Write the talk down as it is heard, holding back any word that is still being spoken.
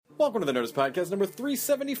Welcome to the Nerdist Podcast number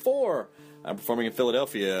 374. I'm performing in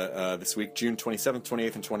Philadelphia this week, June 27th,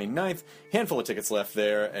 28th, and 29th. Handful of tickets left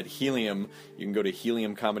there at Helium. You can go to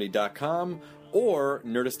heliumcomedy.com or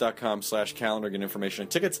nerdist.com/calendar, get information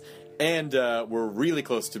and tickets. And we're really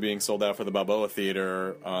close to being sold out for the Balboa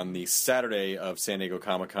Theater on the Saturday of San Diego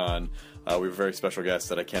Comic-Con. We have a very special guest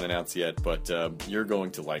that I can't announce yet, but you're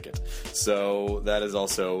going to like it. So that is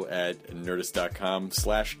also at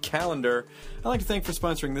nerdist.com/calendar. I'd like to thank for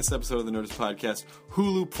sponsoring this episode of the Nerdist Podcast,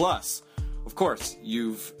 Hulu Plus. Of course,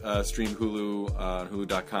 you've streamed Hulu on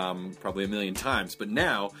Hulu.com probably a million times, but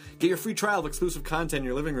now get your free trial of exclusive content in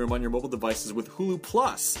your living room on your mobile devices with Hulu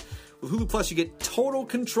Plus. With Hulu Plus, you get total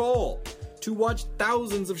control to watch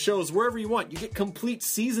thousands of shows wherever you want. You get complete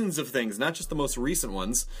seasons of things, not just the most recent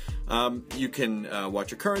ones. You can watch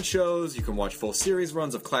your current shows. You can watch full series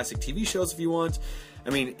runs of classic TV shows if you want. I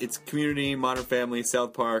mean, it's Community, Modern Family,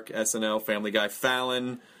 South Park, SNL, Family Guy,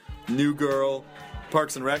 Fallon, New Girl,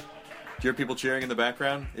 Parks and Rec. Do you hear people cheering in the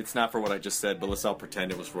background? It's not for what I just said, but let's all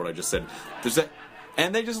pretend it was for what I just said.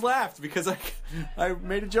 And they just laughed because I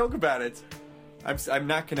made a joke about it. I'm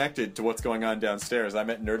not connected to what's going on downstairs. I'm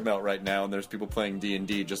at Nerd Melt right now, and there's people playing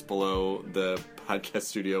D&D just below the podcast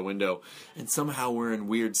studio window. And somehow we're in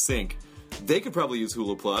weird sync. They could probably use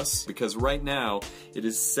Hulu Plus, because right now it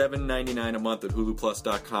is $7.99 a month at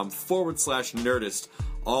huluplus.com/nerdist,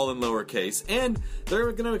 all in lowercase. And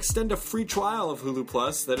they're going to extend a free trial of Hulu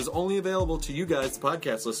Plus that is only available to you guys, the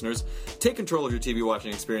podcast listeners. Take control of your TV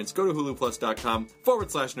watching experience. Go to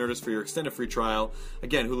huluplus.com/nerdist for your extended free trial.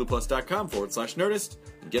 Again, huluplus.com/nerdist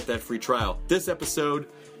and get that free trial. This episode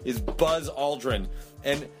is Buzz Aldrin.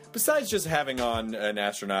 And besides just having on an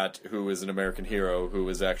astronaut who is an American hero, who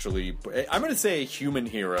is actually, I'm going to say a human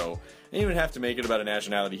hero. I don't even have to make it about a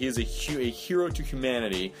nationality. He is a hero to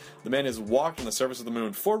humanity. The man has walked on the surface of the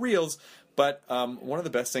moon for reals. But one of the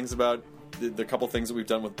best things about the couple things that we've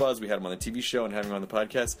done with Buzz, we had him on the TV show and having him on the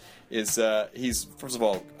podcast, is he's, first of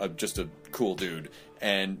all, just a cool dude.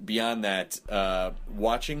 And beyond that,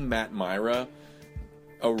 watching Matt Myra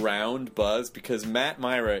around Buzz, because Matt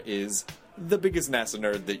Myra is the biggest NASA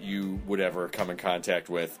nerd that you would ever come in contact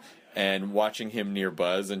with, and watching him near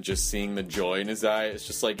Buzz and just seeing the joy in his eye, it's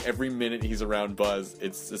just like every minute he's around Buzz,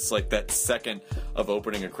 it's like that second of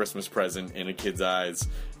opening a Christmas present in a kid's eyes.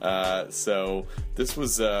 So this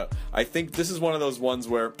was, I think this is one of those ones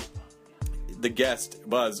where the guest,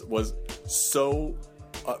 Buzz, was so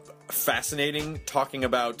fascinating, talking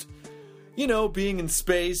about, you know, being in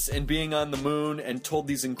space and being on the moon, and told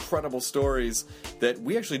these incredible stories that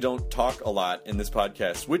we actually don't talk a lot in this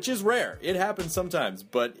podcast, which is rare. It happens sometimes,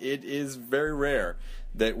 but it is very rare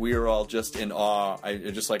that we are all just in awe.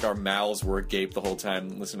 Just like our mouths were agape the whole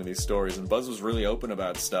time listening to these stories. And Buzz was really open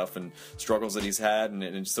about stuff and struggles that he's had,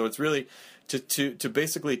 and so it's really to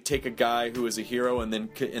basically take a guy who is a hero and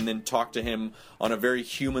then talk to him on a very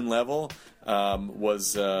human level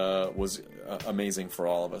was amazing for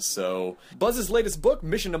all of us. So Buzz's latest book,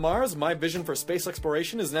 Mission to Mars: My Vision for Space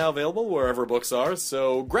Exploration, is now available wherever books are,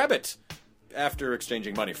 so grab it after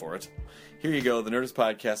exchanging money for it. Here you go, the Nerdist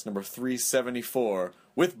Podcast number 374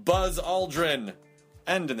 with Buzz Aldrin.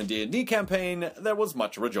 And in the D&D campaign, there was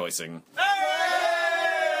much rejoicing.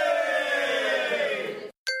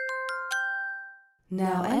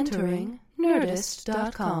 Now entering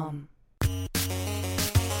Nerdist.com.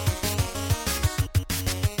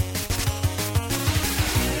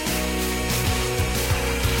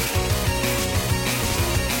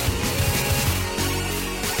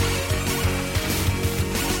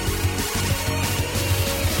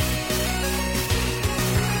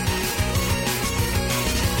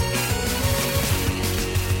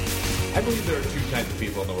 I believe there are two types of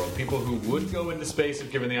people in the world. People who would go into space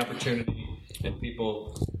if given the opportunity, and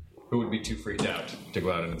people who would be too freaked out to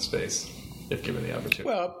go out into space if given the opportunity.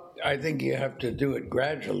 Well, I think you have to do it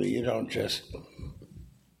gradually. You don't just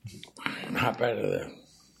hop out of the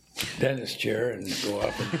dentist chair and go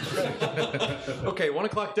up. Okay, 1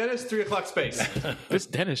 o'clock dentist, 3 o'clock space. This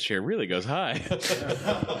dentist chair really goes high.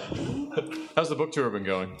 How's the book tour been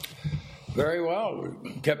going? Very well.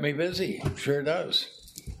 Kept me busy. Sure does.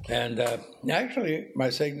 And actually, my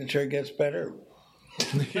signature gets better.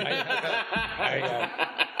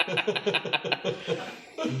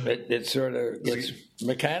 It sort of gets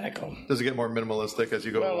mechanical. Does it get more minimalistic as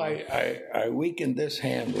you go along? I weakened this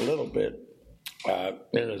hand a little bit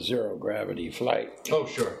in a zero-gravity flight. Oh,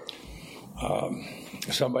 sure.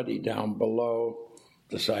 Somebody down below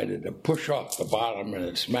decided to push off the bottom, and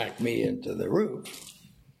it smacked me into the roof.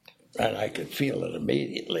 And I could feel it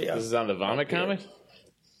immediately. This is on the Vomit comic?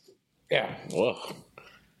 Yeah. Whoa.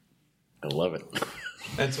 I love it.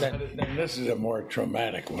 And so, And this is a more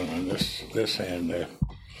traumatic one on this hand there.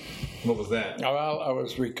 what was that? Well, I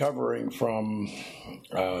was recovering from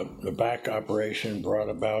the back operation brought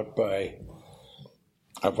about by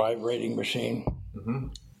a vibrating machine,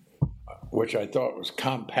 which I thought was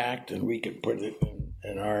compact and we could put it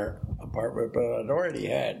in our apartment, but I'd already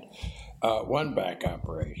had one back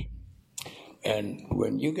operation. And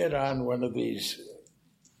when you get on one of these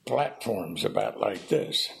platforms about like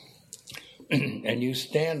this, and you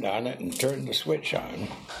stand on it and turn the switch on,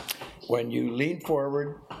 when you lean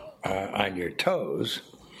forward on your toes,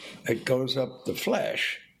 it goes up the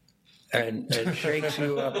flesh and it shakes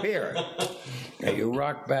you up here. And you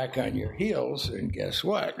rock back on your heels, and guess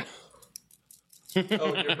what?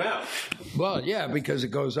 Oh, in your mouth. Well, yeah, because it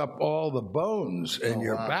goes up all the bones in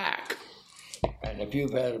your back. And if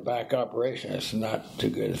you've had a back operation, it's not too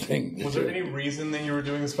good a thing to Was do. there any reason that you were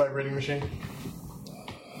doing this vibrating machine?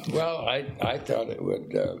 Well, I thought it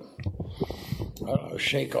would, I don't know,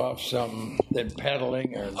 shake off some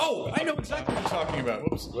pedaling or... Oh, I know exactly what you're talking about.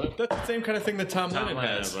 That's the same kind of thing that Tom Lennon Lennon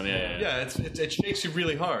has. has one, yeah. Yeah, it shakes you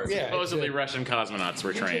really hard. Yeah, Supposedly Russian cosmonauts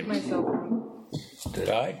were trained. My cell phone. Did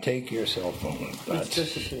I take your cell phone? It's That's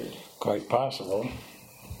disappeared. quite possible.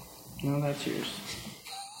 No, that's yours.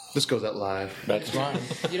 This goes out live. That's mine.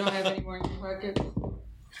 You don't have any more in your pocket?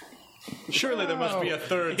 Surely there must be a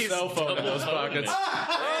third cell phone in those pockets.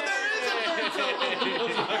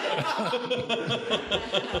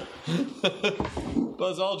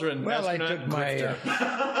 Buzz Aldrin. Well, I astronaut took my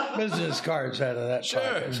business cards out of that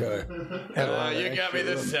pocket, so I had a lot of you got me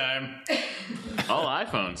extra this room. time. All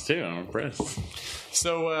iPhones too. I'm impressed.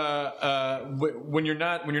 So, when you're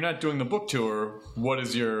not doing the book tour, what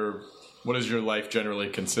does your life generally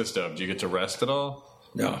consist of? Do you get to rest at all?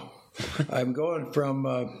 No. I'm going from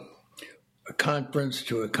a conference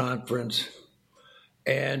to a conference,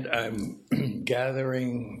 and I'm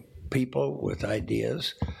gathering people with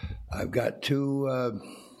ideas. I've got two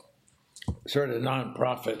sort of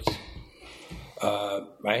nonprofits.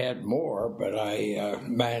 I had more, but I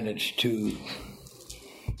managed to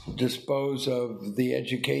dispose of the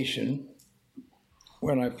education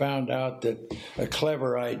when I found out that a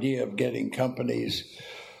clever idea of getting companies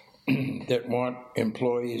that want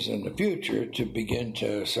employees in the future to begin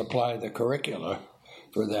to supply the curricula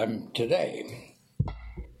for them today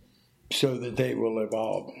so that they will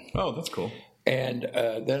evolve. Oh, that's cool. And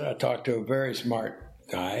then I talked to a very smart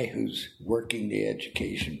guy who's working the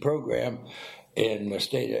education program in the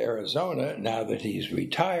state of Arizona now that he's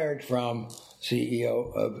retired from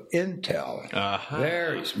CEO of Intel.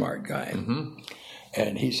 Very smart guy.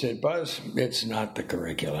 And he said, Buzz, it's not the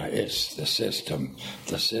curricula, it's the system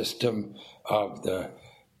of the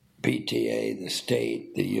PTA, the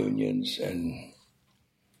state, the unions, and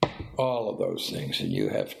all of those things. And you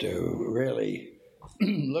have to really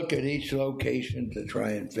look at each location to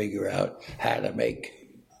try and figure out how to make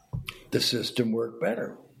the system work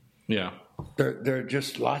better. Yeah. There are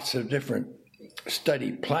just lots of different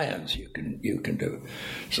study plans you can do.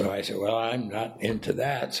 So I said, well, I'm not into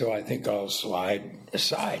that, so I think I'll slide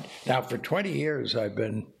aside. Now, for 20 years, I've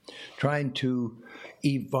been trying to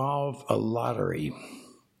evolve a lottery.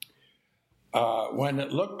 When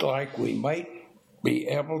it looked like we might be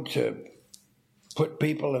able to put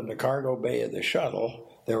people in the cargo bay of the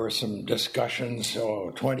shuttle, there were some discussions,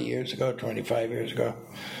 20 years ago, 25 years ago.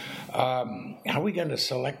 How are we going to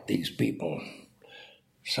select these people?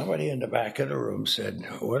 Somebody in the back of the room said,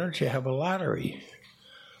 why don't you have a lottery?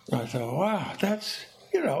 And I thought, wow,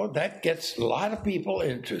 that gets a lot of people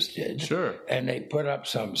interested. Sure. And they put up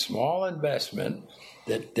some small investment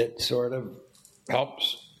that sort of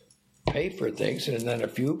helps pay for things, and then a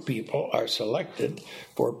few people are selected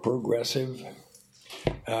for progressive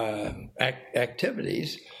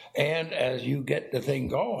activities. And as you get the thing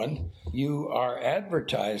going, you are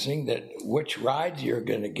advertising that which rides you're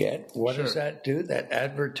going to get. What does that do? That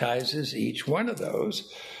advertises each one of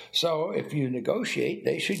those. So if you negotiate,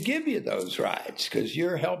 they should give you those rides because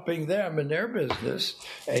you're helping them in their business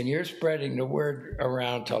and you're spreading the word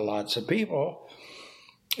around to lots of people.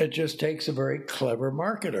 It just takes a very clever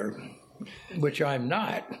marketer, which I'm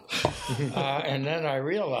not. And then I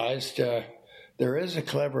realized there is a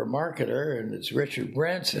clever marketer, and it's Richard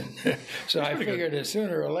Branson. So I figured that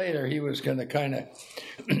sooner or later he was going to kind of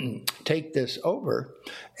take this over.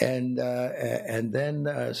 And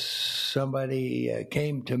then somebody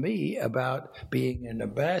came to me about being an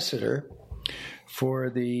ambassador for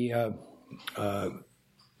the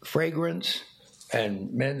fragrance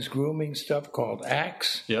and men's grooming stuff called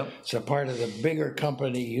Axe. Yep. It's a part of the bigger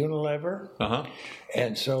company Unilever. Uh-huh.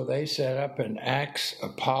 And so they set up an Axe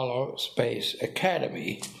Apollo Space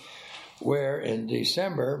Academy where in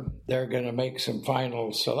December they're going to make some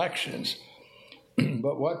final selections.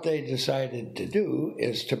 But what they decided to do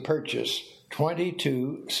is to purchase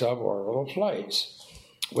 22 suborbital flights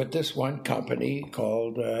with this one company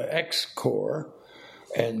called X-Corps,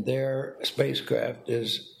 and their spacecraft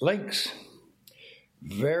is Lynx.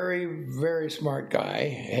 Very, very smart guy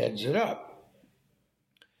heads it up.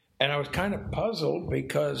 And I was kind of puzzled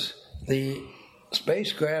because the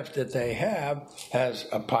spacecraft that they have has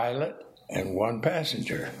a pilot and one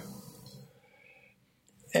passenger.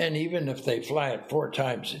 And even if they fly it 4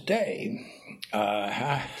 times a day,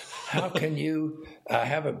 how can you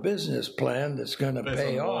have a business plan that's going to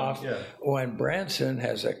pay off when Branson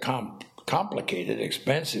has a complicated,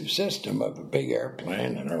 expensive system of a big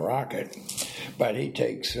airplane and a rocket, but he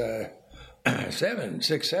takes 7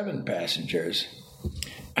 passengers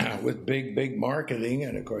with big marketing,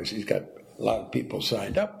 and of course he's got a lot of people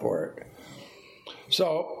signed up for it.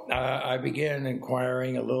 So I began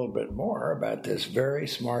inquiring a little bit more about this very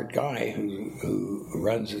smart guy who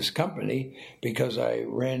runs this company, because I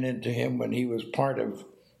ran into him when he was part of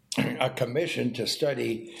a commission to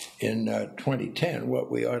study in 2010 what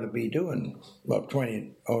we ought to be doing,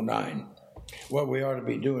 2009, what we ought to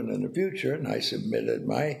be doing in the future. And I submitted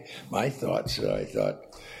my thoughts that I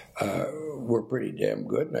thought were pretty damn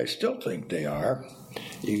good, and I still think they are.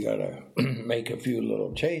 You got to make a few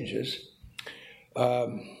little changes.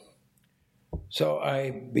 So I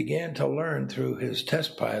began to learn through his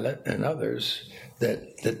test pilot and others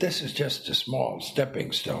that this is just a small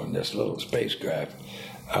stepping stone, this little spacecraft.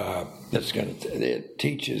 It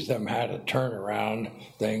teaches them how to turn around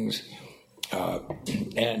things,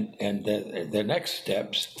 and the next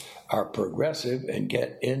steps are progressive and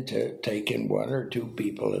get into taking 1 or 2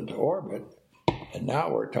 people into orbit. And now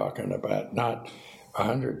we're talking about not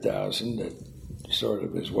 100,000, that sort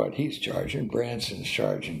of is what he's charging. Branson's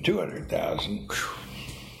charging 200,000.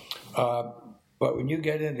 But when you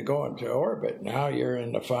get into going to orbit, now you're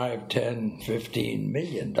in the $5, $10, $15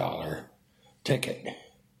 million ticket.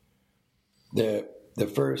 The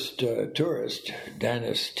first tourist,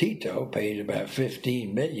 Dennis Tito, paid about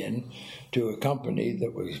 $15 million to a company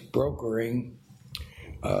that was brokering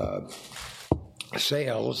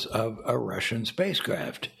sales of a Russian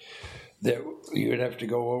spacecraft. That you'd have to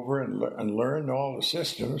go over and learn all the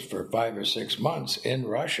systems for 5 or 6 months in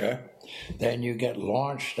Russia. Then you get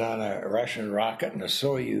launched on a Russian rocket and a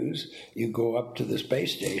Soyuz. You go up to the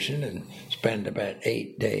space station and spend about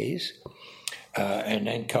 8 days, and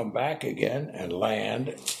then come back again and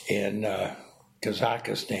land in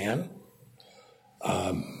Kazakhstan.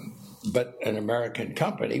 But an American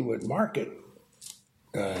company would market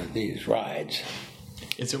these rides.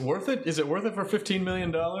 Is it worth it? Is it worth it for $15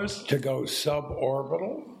 million? To go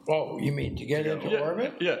suborbital? Oh, you mean to get into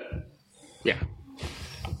orbit? Yeah.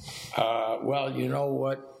 Well, you know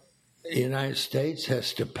what the United States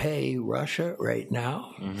has to pay Russia right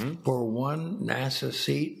now for one NASA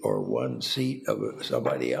seat or one seat of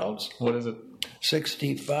somebody else? What is it?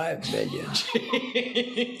 $65 million.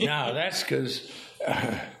 Now, that's because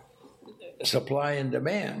supply and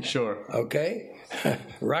demand. Sure. Okay?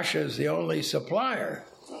 Russia's the only supplier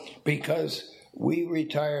because we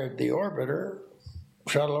retired the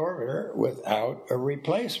shuttle orbiter, without a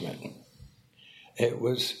replacement. It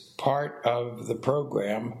was part of the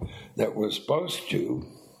program that was supposed to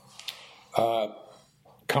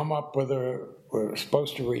come up with we're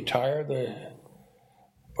supposed to retire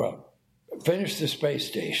finish the space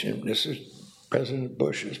station. This is President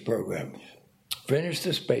Bush's program. Finish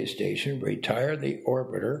the space station, retire the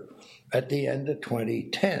orbiter at the end of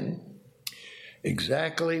 2010.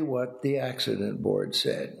 Exactly what the accident board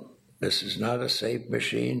said. This is not a safe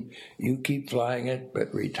machine. You keep flying it,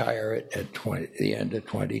 but retire it at the end of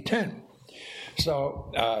 2010.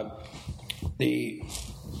 So the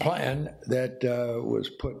plan that was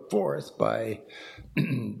put forth by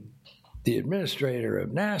the administrator of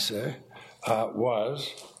NASA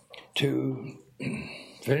was to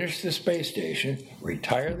finish the space station,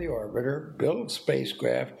 retire the orbiter, build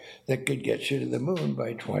spacecraft that could get you to the moon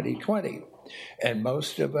by 2020. And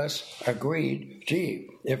most of us agreed, gee,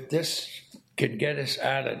 if this could get us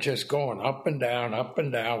out of just going up and down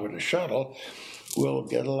with a shuttle, we'll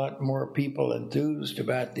get a lot more people enthused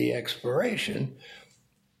about the exploration.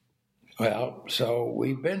 Well, so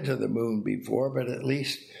we've been to the moon before, but at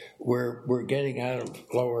least we're getting out of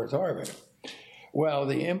low Earth orbit. Well,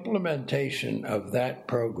 the implementation of that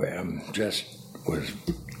program just was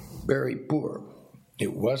very poor.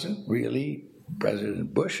 It wasn't really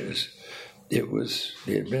President Bush's. It was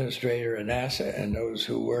the administrator of NASA and those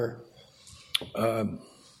who were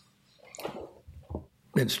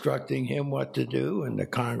instructing him what to do, and the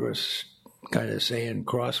Congress kind of saying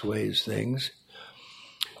crossways things.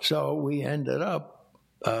 So we ended up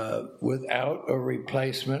without a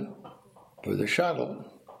replacement for the shuttle,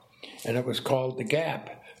 and it was called the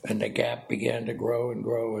gap. And the gap began to grow and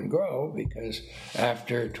grow and grow because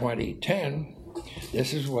after 2010,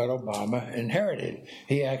 this is what Obama inherited.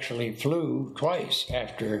 He actually flew twice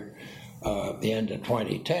after the end of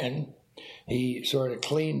 2010. He sort of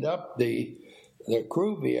cleaned up the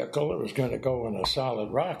crew vehicle. It was going to go in a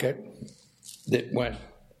solid rocket that went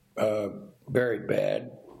very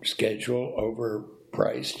bad, schedule,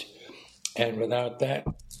 overpriced. And without that,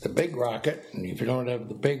 the big rocket, and if you don't have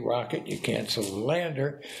the big rocket, you cancel the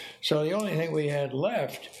lander. So the only thing we had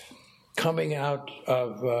left coming out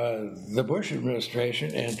of the Bush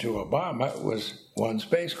administration into Obama was one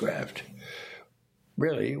spacecraft,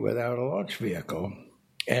 really without a launch vehicle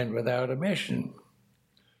and without a mission.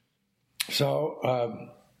 So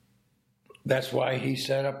that's why he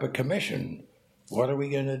set up a commission. What are we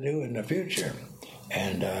going to do in the future?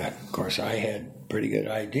 And, of course, I had pretty good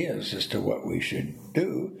ideas as to what we should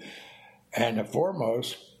do. And the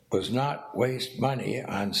foremost was not waste money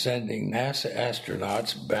on sending NASA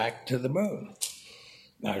astronauts back to the moon.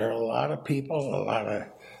 Now, there are a lot of people, a lot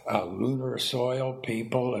of lunar soil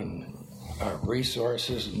people and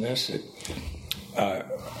resources and this that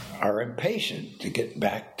are impatient to get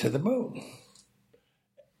back to the moon.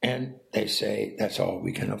 And they say that's all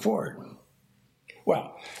we can afford.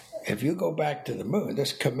 Well, if you go back to the moon,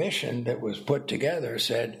 this commission that was put together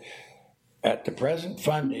said at the present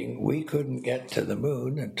funding, we couldn't get to the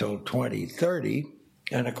moon until 2030.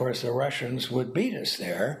 And of course, the Russians would beat us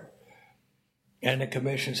there. And the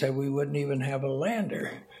commission said we wouldn't even have a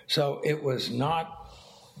lander. So it was not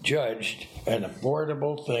judged an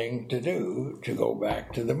affordable thing to do to go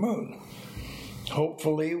back to the moon.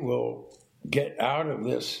 Hopefully, we'll get out of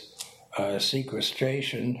this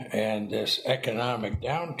sequestration and this economic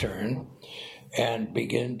downturn and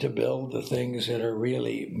begin to build the things that are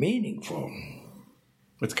really meaningful.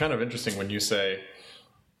 It's kind of interesting when you say,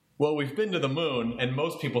 well, we've been to the moon, and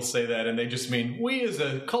most people say that, and they just mean, we as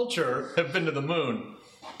a culture have been to the moon.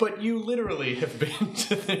 But you literally have been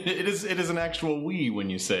to it is an actual we when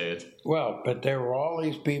you say it. Well, but there were all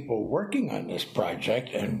these people working on this project,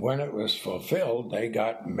 and when it was fulfilled, they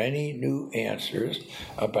got many new answers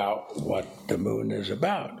about what the moon is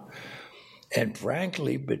about. And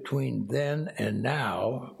frankly, between then and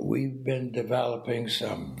now, we've been developing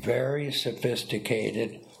some very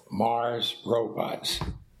sophisticated Mars robots.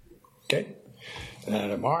 Okay? Now,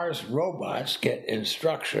 the Mars robots get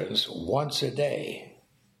instructions once a day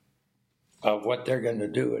of what they're going to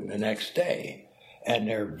do in the next day. And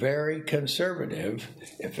they're very conservative.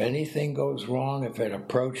 If anything goes wrong, if it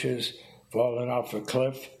approaches falling off a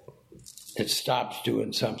cliff, it stops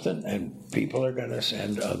doing something, and people are going to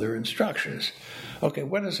send other instructions. Okay,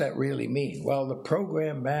 what does that really mean? Well, the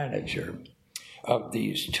program manager of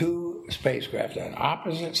these two spacecraft on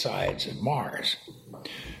opposite sides of Mars,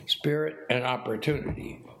 Spirit and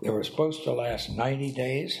Opportunity, they were supposed to last 90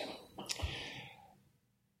 days.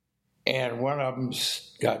 And one of them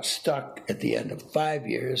got stuck at the end of 5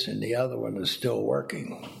 years, and the other one is still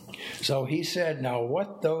working. So he said, now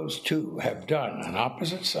what those two have done on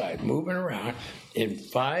opposite sides, moving around, in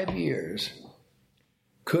 5 years,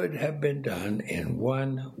 could have been done in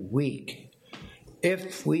 1 week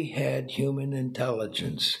if we had human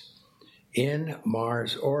intelligence in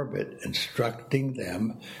Mars orbit instructing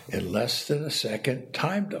them in less than a second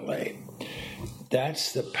time delay.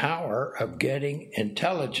 That's the power of getting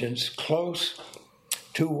intelligence close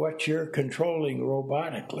to what you're controlling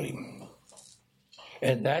robotically.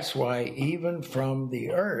 And that's why even from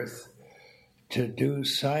the Earth, to do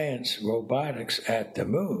science robotics at the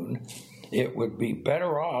moon, it would be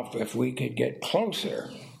better off if we could get closer.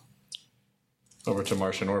 Over to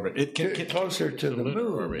Martian orbit. It can get closer to the moon.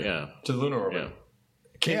 Orbit, yeah. To the lunar orbit.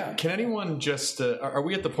 Yeah. Can anyone just... are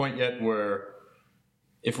we at the point yet where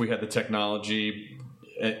if we had the technology,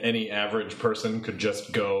 any average person could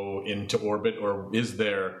just go into orbit, or is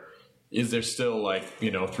there still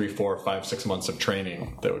 3, 4, 5, 6 months of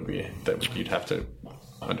training that you'd have to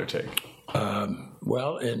undertake?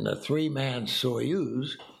 Well, in the 3-man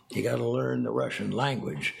Soyuz, you got to learn the Russian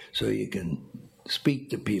language so you can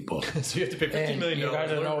speak to people. So you have to pay $50 million. You got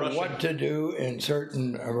to know Russian. what to do in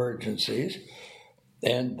certain emergencies.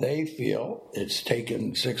 And they feel it's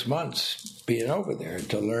taken 6 months being over there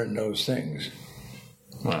to learn those things.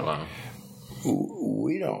 Wow.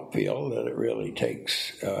 We don't feel that it really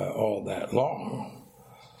takes all that long.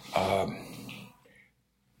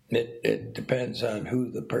 It depends on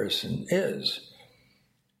who the person is.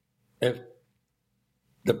 If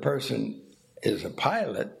the person is a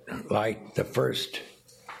pilot, like the first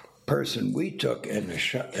person we took in the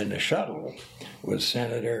shuttle was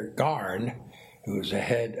Senator Garn, who was the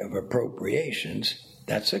head of appropriations.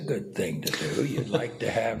 That's a good thing to do. You'd like to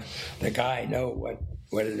have the guy know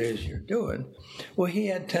what it is you're doing. Well, he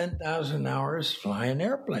had 10,000 hours flying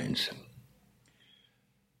airplanes.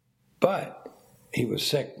 But he was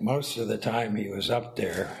sick most of the time he was up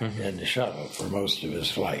there in the shuttle for most of his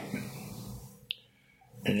flight.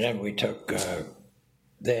 And then we took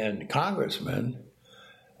then Congressman,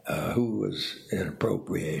 who was in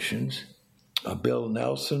appropriations, Bill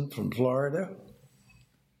Nelson from Florida.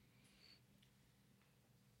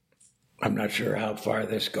 I'm not sure how far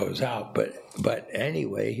this goes out, but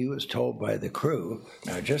anyway, he was told by the crew,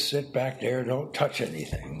 now just sit back there, don't touch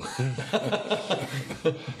anything.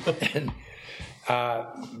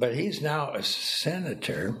 But he's now a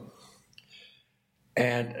senator,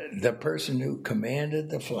 and the person who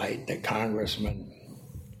commanded the flight that Congressman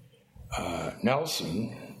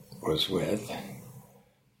Nelson was with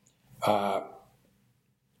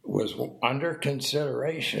was under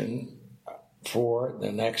consideration for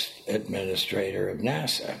the next administrator of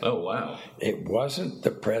NASA. Oh, wow. It wasn't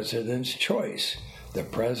the president's choice. The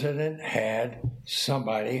president had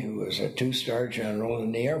somebody who was a 2-star general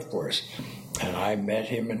in the Air Force. And I met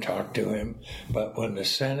him and talked to him. But when the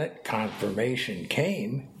Senate confirmation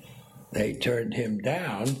came, they turned him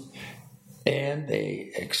down, and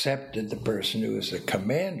they accepted the person who was the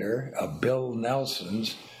commander of Bill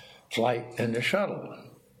Nelson's flight in the shuttle.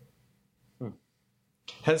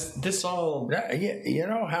 Has this all... You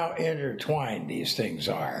know how intertwined these things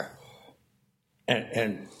are,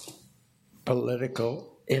 and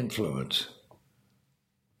political influence.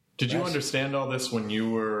 Did you understand all this when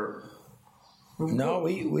you were... No,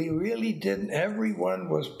 we really didn't. Everyone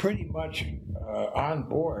was pretty much on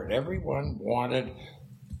board. Everyone wanted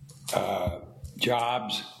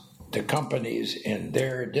jobs to companies in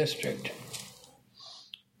their district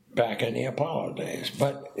back in the Apollo days.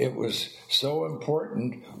 But it was so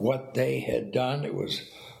important what they had done. It was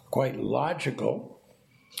quite logical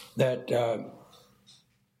that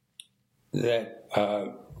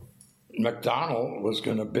McDonnell was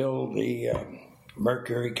going to build the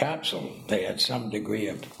Mercury capsule. They had some degree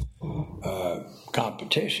of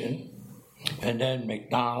competition. And then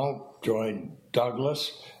McDonnell joined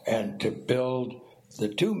Douglas, and to build the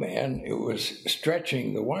 2-man, it was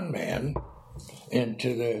stretching the 1-man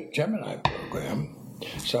into the Gemini program.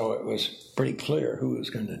 So it was pretty clear who was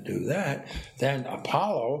going to do that. Then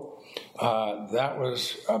Apollo, that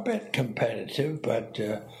was a bit competitive, but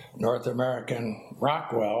North American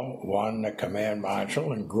Rockwell won the command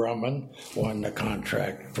module, and Grumman won the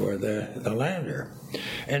contract for the lander.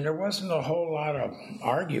 And there wasn't a whole lot of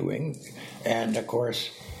arguing, and of course,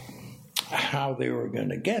 how they were going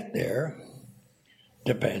to get there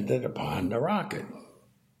depended upon the rocket.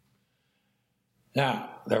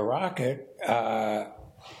 Now, the rocket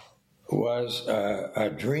was a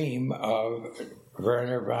dream of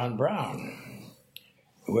Wernher von Braun,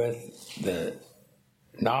 with the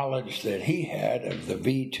knowledge that he had of the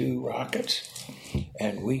V-2 rockets,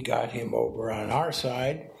 and we got him over on our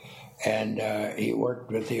side, and he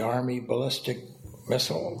worked with the Army ballistic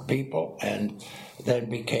missile people, and then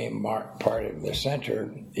became part of the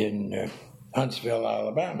center in Huntsville,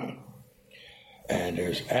 Alabama. And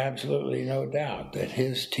there's absolutely no doubt that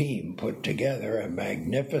his team put together a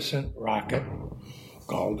magnificent rocket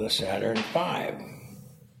called the Saturn V.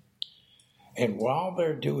 And while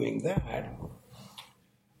they're doing that,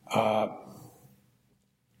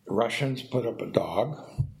 Russians put up a dog.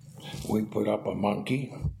 We put up a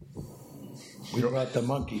monkey. We brought the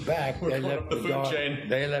monkey back. They left the food chain.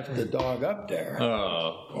 They left the dog up there.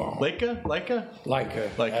 Oh, Leica? Leica.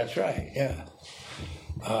 That's right. Yeah.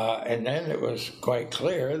 And then it was quite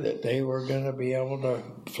clear that they were going to be able to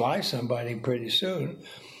fly somebody pretty soon.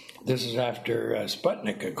 This is after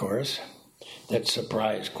Sputnik, of course, that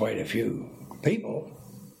surprised quite a few people.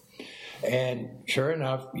 And sure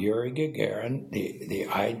enough, Yuri Gagarin, the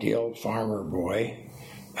ideal farmer boy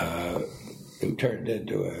who turned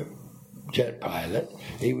into a jet pilot,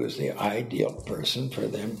 he was the ideal person for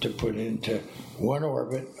them to put into one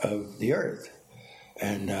orbit of the Earth.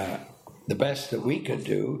 And the best that we could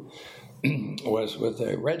do was with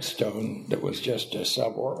a Redstone that was just a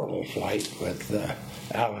suborbital flight with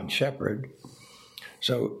Alan Shepard.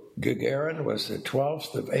 So Gagarin was the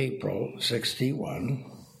 12th of April, 1961.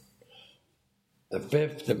 The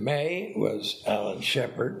 5th of May was Alan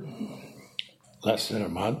Shepard, less than a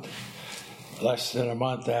month. Less than a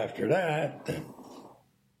month after that, the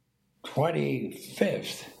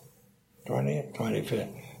 25th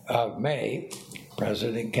of May,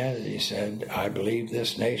 President Kennedy said, I believe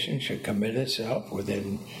this nation should commit itself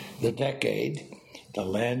within the decade to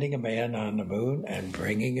landing a man on the moon and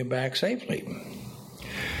bringing him back safely.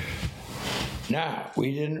 Now,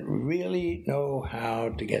 we didn't really know how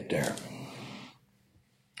to get there.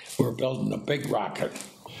 We're building a big rocket.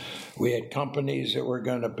 We had companies that were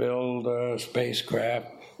going to build a spacecraft.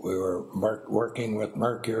 We were working with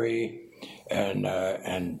Mercury and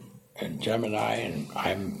Gemini, and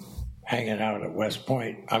I'm hanging out at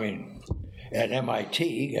at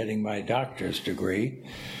MIT, getting my doctor's degree.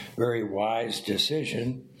 Very wise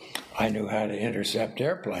decision. I knew how to intercept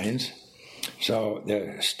airplanes. So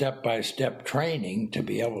the step-by-step training to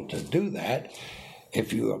be able to do that,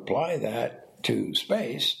 if you apply that to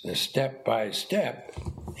space, the step-by-step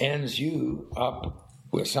ends you up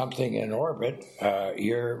with something in orbit.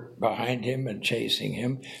 You're behind him and chasing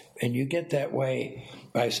him, and you get that way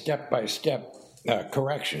by step-by-step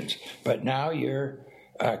corrections. But now you're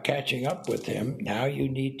catching up with him. Now you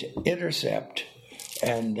need to intercept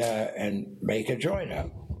and make a join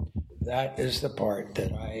up. That is the part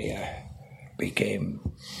that I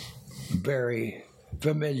became very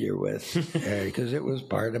familiar with because it was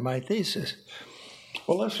part of my thesis.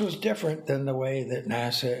 Well, this was different than the way that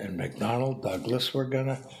NASA and McDonnell Douglas were going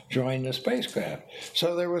to join the spacecraft.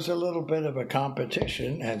 So there was a little bit of a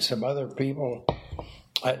competition, and some other people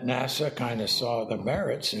at NASA kind of saw the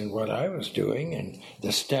merits in what I was doing and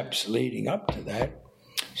the steps leading up to that.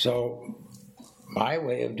 So my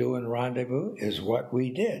way of doing rendezvous is what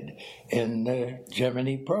we did in the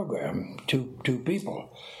Gemini program, two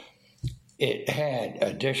people. It had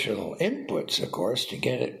additional inputs, of course, to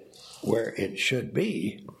get it where it should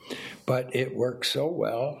be, but it worked so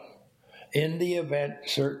well. In the event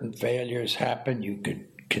certain failures happen, you could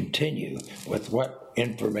continue with what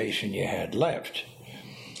information you had left.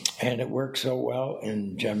 And it worked so well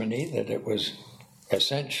in Gemini that it was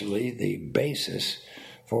essentially the basis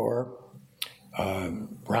for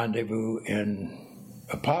rendezvous in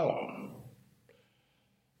Apollo.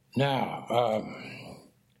 Now,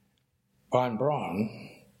 von Braun,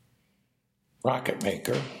 rocket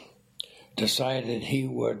maker, decided he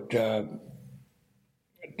would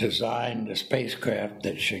design the spacecraft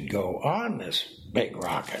that should go on this big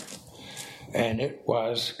rocket. And it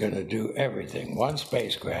was going to do everything. One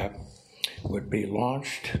spacecraft would be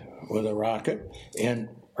launched with a rocket in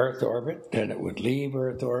Earth orbit, then it would leave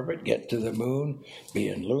Earth orbit, get to the moon, be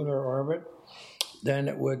in lunar orbit, then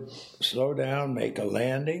it would slow down, make a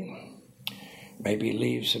landing, maybe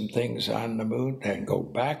leave some things on the moon, and go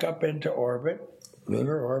back up into orbit,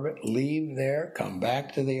 lunar orbit, leave there, come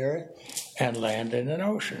back to the Earth, and land in an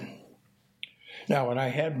ocean. Now, when I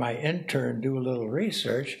had my intern do a little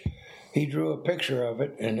research, he drew a picture of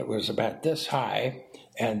it, and it was about this high,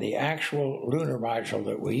 and the actual lunar module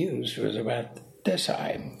that we used was about this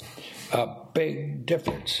high. A big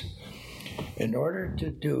difference. In order to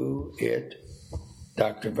do it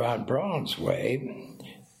Dr. von Braun's way,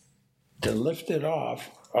 to lift it off,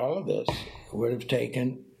 all of this would have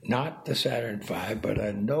taken not the Saturn V, but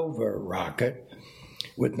a Nova rocket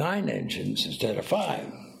with 9 engines instead of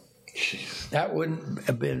 5. That wouldn't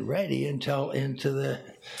have been ready until into the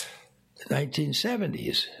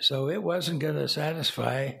 1970s. So it wasn't going to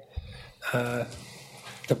satisfy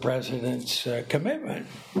the president's commitment.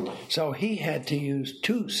 So he had to use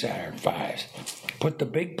 2 Saturn V's, put the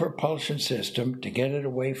big propulsion system to get it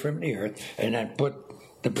away from the Earth, and then put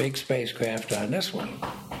the big spacecraft on this one.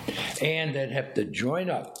 And they'd have to join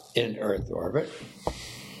up in Earth orbit,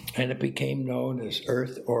 and it became known as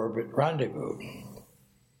Earth Orbit Rendezvous.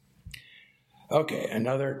 Okay,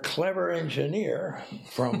 another clever engineer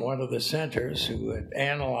from one of the centers who had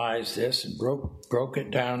analyzed this and broke it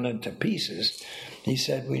down into pieces, he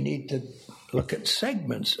said we need to look at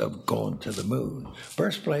segments of going to the moon.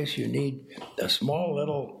 First place, you need a small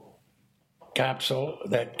little capsule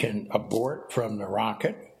that can abort from the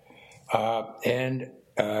rocket and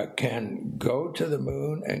can go to the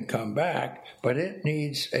moon and come back, but it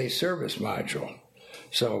needs a service module.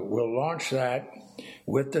 So we'll launch that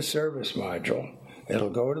with the service module. It'll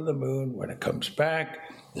go to the moon. When it comes back,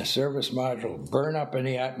 the service module will burn up in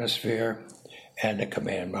the atmosphere, and the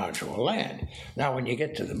command module will land. Now, when you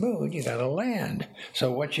get to the moon, you got to land.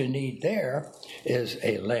 So what you need there is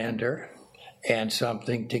a lander and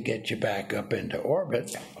something to get you back up into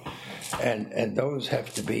orbit. And those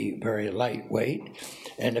have to be very lightweight.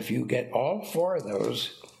 And if you get all 4 of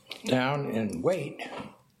those down in weight,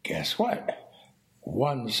 guess what?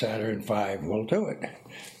 1 Saturn V will do it.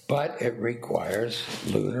 but it requires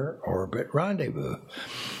lunar orbit rendezvous.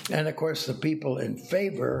 And of course, the people in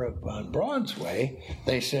favor of von Braun's way,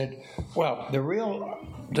 they said, well, the real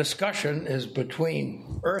discussion is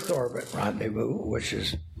between Earth orbit rendezvous, which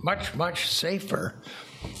is much, much safer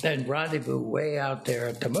than rendezvous way out there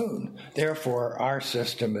at the moon. Therefore, our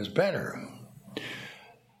system is better.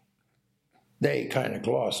 They kind of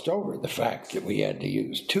glossed over the fact that we had to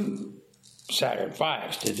use 2 Saturn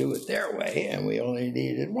V's to do it their way, and we only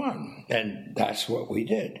needed 1. And that's what we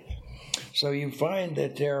did. So you find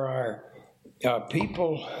that there are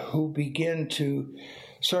people who begin to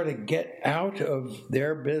sort of get out of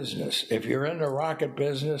their business. If you're in the rocket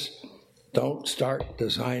business, don't start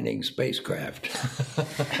designing spacecraft.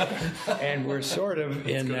 And we're sort of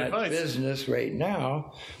in that business right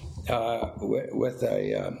now with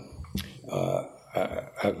a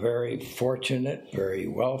very fortunate, very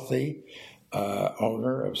wealthy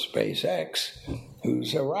owner of SpaceX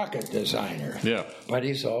who's a rocket designer. Yeah. But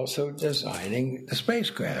he's also designing the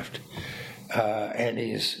spacecraft. And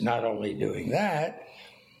he's not only doing that,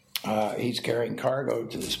 he's carrying cargo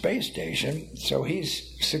to the space station. So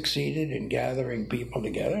he's succeeded in gathering people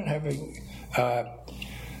together and having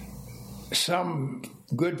some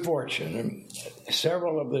good fortune. And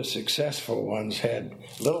several of the successful ones had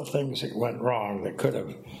little things that went wrong that could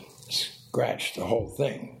have scratched the whole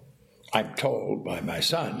thing. I'm told by my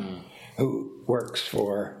son, who works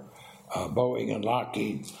for a Boeing and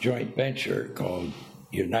Lockheed joint venture called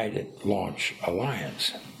United Launch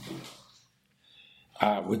Alliance,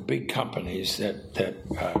 with big companies that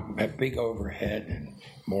have big overhead and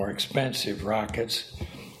more expensive rockets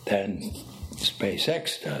than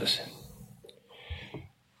SpaceX does.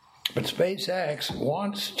 But SpaceX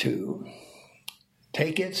wants to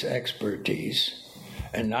take its expertise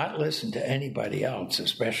and not listen to anybody else,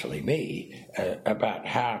 especially me, about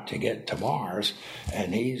how to get to Mars.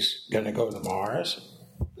 And he's going to go to Mars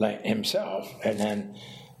himself and then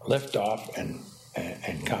lift off and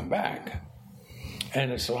come back.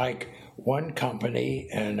 And it's like one company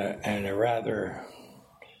and a rather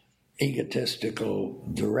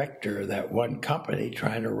egotistical director of that one company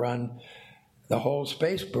trying to run the whole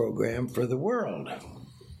space program for the world.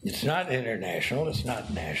 It's not international, it's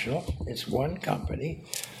not national, it's one company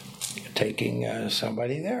taking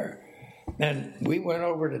somebody there. And we went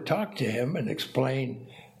over to talk to him and explain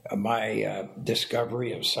my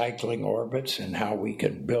discovery of cycling orbits and how we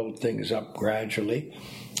can build things up gradually.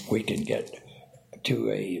 We can get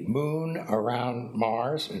to a moon around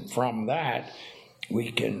Mars, and from that,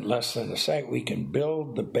 we can, less than a second, we can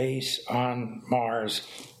build the base on Mars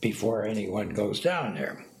before anyone goes down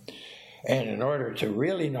there. And in order to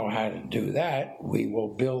really know how to do that, we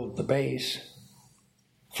will build the base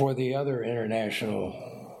for the other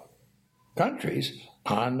international countries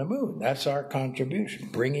on the moon. That's our contribution,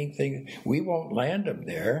 bringing things. We won't land them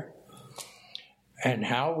there. And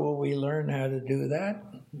how will we learn how to do that?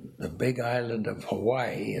 The big island of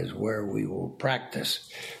Hawaii is where we will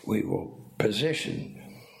practice. We will position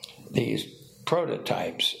these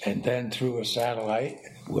prototypes, and then through a satellite,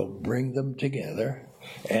 we'll bring them together.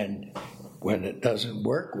 And when it doesn't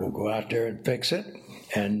work, we'll go out there and fix it,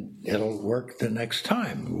 and it'll work the next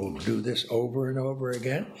time. We'll do this over and over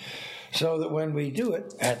again, so that when we do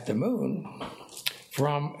it at the moon,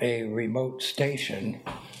 from a remote station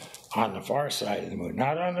on the far side of the moon,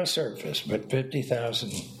 not on the surface, but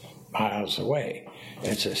 50,000 miles away,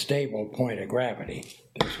 it's a stable point of gravity.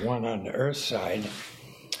 There's one on the Earth side,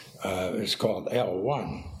 it's called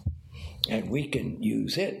L1. And we can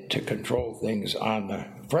use it to control things on the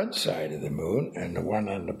front side of the moon, and the one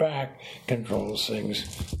on the back controls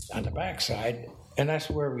things on the back side, and that's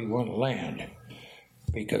where we want to land,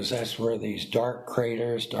 because that's where these dark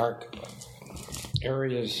craters, dark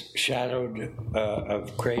areas shadowed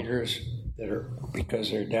of craters that are,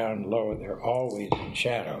 because they're down low, they're always in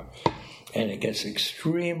shadow, and it gets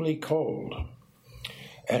extremely cold.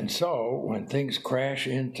 And so when things crash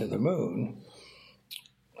into the moon,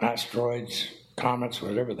 asteroids, comets,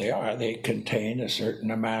 whatever they are, they contain a certain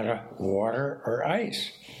amount of water or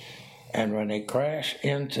ice. And when they crash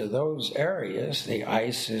into those areas, the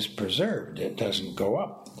ice is preserved. It doesn't go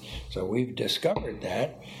up. So we've discovered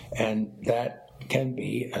that, and that can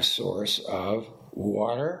be a source of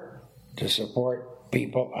water to support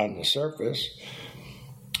people on the surface.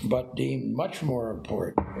 But deemed much more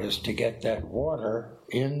important is to get that water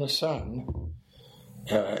in the sun,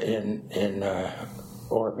 in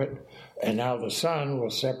orbit, and now the sun will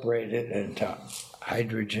separate it into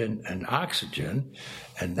hydrogen and oxygen,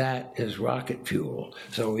 and that is rocket fuel.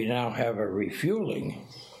 So we now have a refueling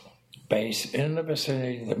base in the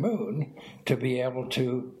vicinity of the moon to be able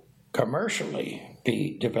to commercially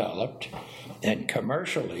be developed and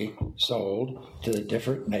commercially sold to the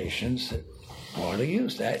different nations that want to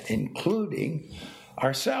use that, including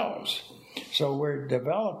ourselves. So we're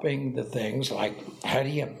developing the things like, how do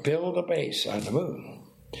you build a base on the moon?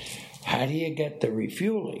 How do you get the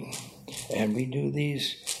refueling? And we do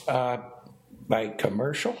these by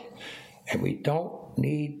commercial, and we don't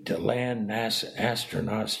need to land NASA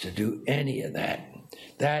astronauts to do any of that.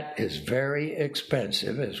 That is very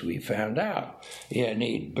expensive, as we found out. You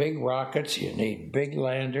need big rockets, you need big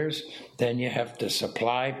landers, then you have to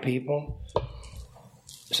supply people.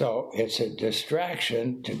 So it's a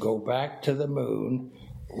distraction to go back to the moon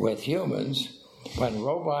with humans when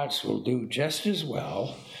robots will do just as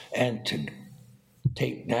well, and to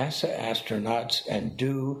take NASA astronauts and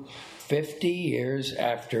do 50 years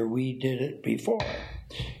after we did it before.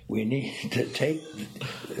 We need to take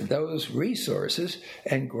those resources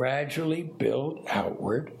and gradually build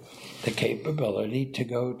outward the capability to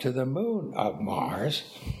go to the moon of Mars.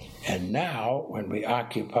 And now, when we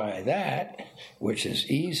occupy that, which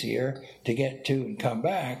is easier to get to and come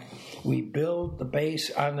back, we build the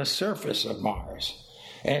base on the surface of Mars.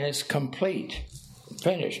 And it's complete,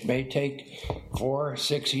 finished. May take 4 or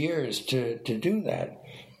 6 years to do that.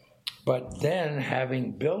 But then,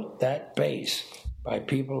 having built that base by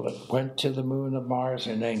people that went to the moon of Mars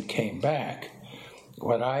and then came back,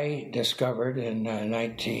 what I discovered in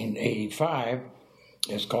 1985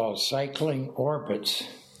 is called cycling orbits.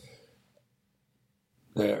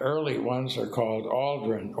 The early ones are called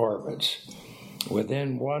Aldrin orbits.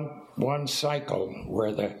 Within one cycle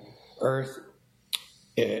where the Earth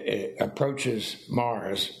approaches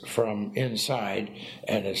Mars from inside,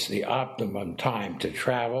 and it's the optimum time to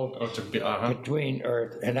travel between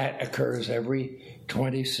Earth, and that occurs every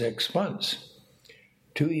 26 months,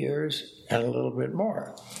 2 years and a little bit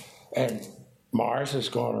more. And Mars is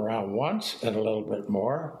going around once and a little bit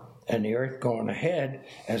more, and the Earth going ahead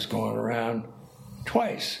is going around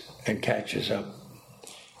twice and catches up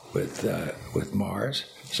with Mars.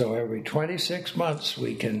 So every 26 months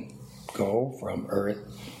we can go from Earth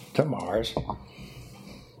to Mars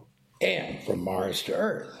and from Mars to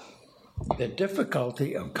Earth. The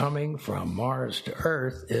difficulty of coming from Mars to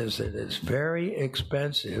Earth is that it's very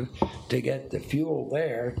expensive to get the fuel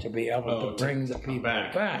there to be able to bring the people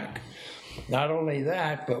back. Not only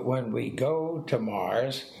that, but when we go to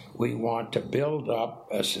Mars, we want to build up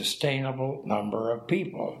a sustainable number of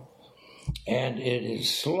people. And it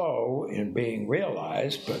is slow in being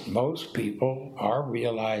realized, but most people are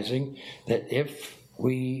realizing that if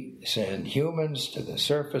we send humans to the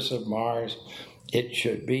surface of Mars, it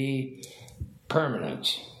should be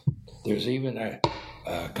permanence. There's even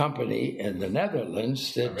a company in the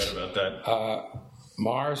Netherlands that's I read about that.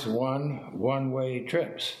 Mars one-way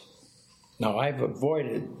trips. Now, I've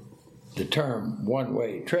avoided the term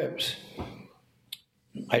one-way trips.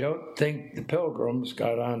 I don't think the Pilgrims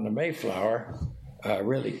got on the Mayflower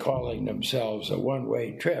really calling themselves a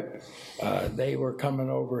one-way trip. They were coming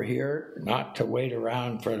over here not to wait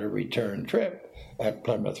around for the return trip at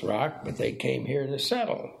Plymouth Rock, but they came here to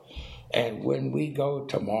settle. And when we go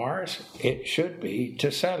to Mars, it should be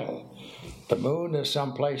to settle. The moon is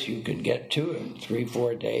someplace you can get to in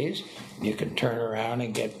 3-4 days. You can turn around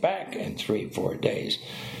and get back in 3-4 days.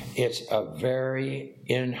 It's a very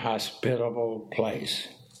inhospitable place.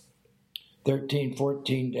 13,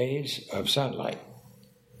 14 days of sunlight.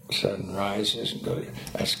 Sunrise isn't good.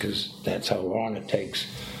 That's because that's how long it takes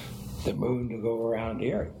the moon to go around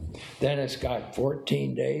the Earth. Then it's got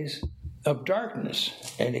 14 days of darkness,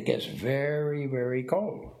 and it gets very, very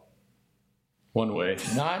cold. One way.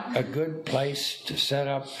 Not a good place to set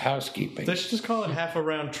up housekeeping. They should just call it half a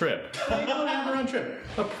round trip. Half a round trip.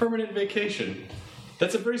 A permanent vacation.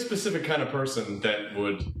 That's a very specific kind of person that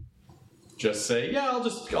would just say, yeah, I'll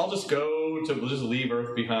just go to, we'll just leave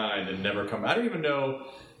Earth behind and never come. I don't even know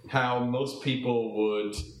how most people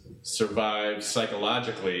would survive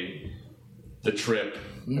psychologically the trip.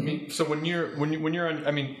 Mm-hmm. I mean, so when you're on,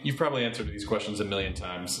 I mean, you've probably answered these questions a million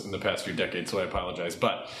times in the past few decades, so I apologize.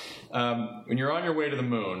 But when you're on your way to the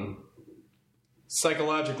moon,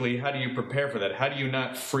 psychologically, how do you prepare for that? How do you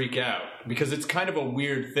not freak out? Because it's kind of a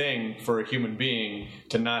weird thing for a human being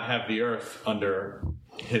to not have the Earth under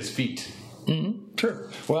his feet. Mm-hmm. Sure.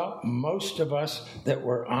 Well, most of us that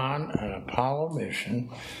were on an Apollo mission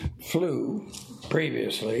flew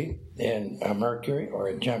previously in a Mercury or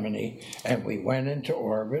a Gemini, and we went into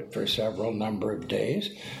orbit for several number of days,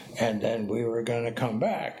 and then we were going to come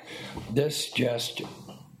back. This just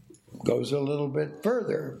goes a little bit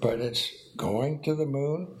further, but it's going to the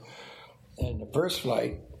moon, and the first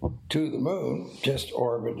flight to the moon just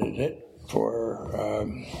orbited it for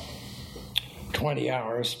 20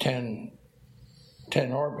 hours, 10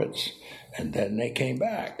 orbits, and then they came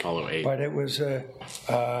back. Apollo 8. But it was a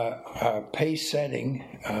pace-setting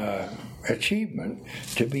achievement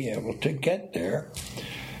to be able to get there.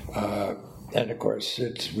 And of course,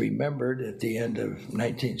 it's remembered at the end of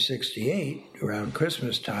 1968, around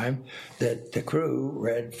Christmas time, that the crew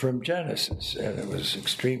read from Genesis, and it was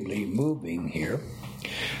extremely moving here.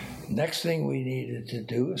 Next thing we needed to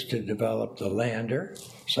do is to develop the lander.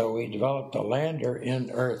 So we developed the lander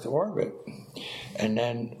in Earth orbit, and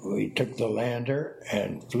then we took the lander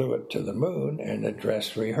and flew it to the moon in a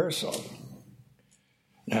dress rehearsal.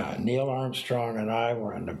 Now, Neil Armstrong and I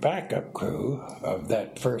were on the backup crew of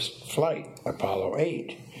that first flight, Apollo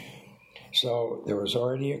 8. So there was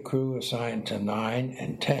already a crew assigned to 9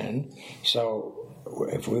 and 10. So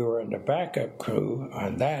if we were in the backup crew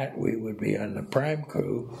on that, we would be on the prime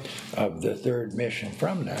crew of the third mission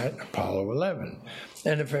from that, Apollo 11.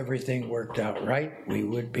 And if everything worked out right, we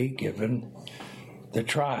would be given the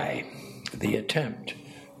try, the attempt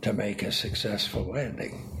to make a successful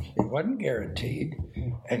landing. It wasn't guaranteed,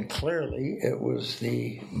 and clearly it was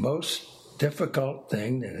the most difficult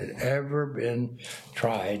thing that had ever been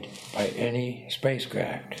tried by any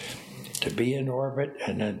spacecraft. To be in orbit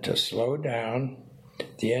and then to slow down,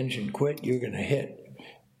 the engine quit, you're going to hit.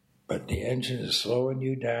 But the engine is slowing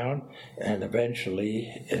you down, and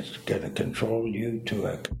eventually it's going to control you to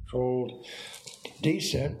a controlled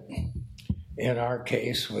descent. In our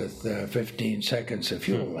case, with 15 seconds of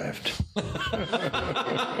fuel left.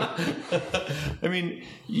 I mean,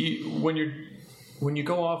 when you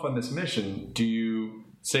go off on this mission, do you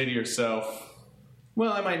say to yourself,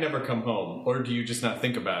 "Well, I might never come home," or do you just not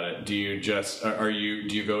think about it? Do you just do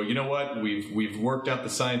you go, "You know what? We've worked out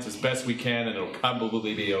the science as best we can, and it'll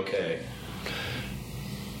probably be okay"?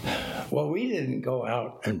 Well, we didn't go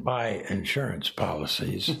out and buy insurance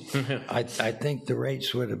policies. I think the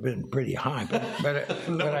rates would have been pretty high, but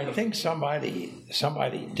I think somebody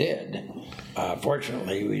did.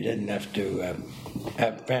 Fortunately, we didn't have to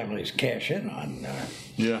have families cash in on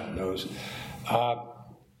those.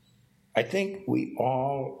 I think we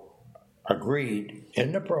all agreed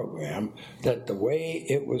in the program that the way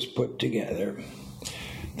it was put together,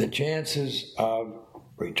 the chances of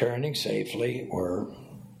returning safely were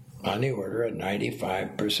on the order of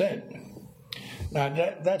 95%. Now,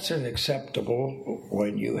 that's unacceptable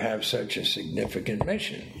when you have such a significant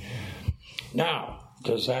mission. Now,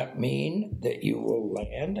 does that mean that you will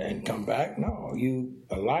land and come back? No.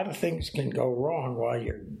 A lot of things can go wrong while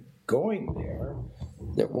you're going there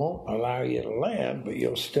that won't allow you to land, but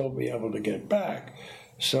you'll still be able to get back.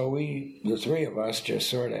 So the three of us,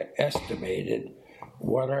 just sort of estimated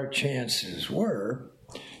what our chances were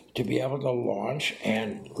to be able to launch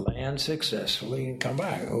and land successfully and come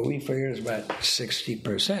back. Well, we figured it was about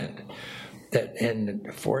 60%. That in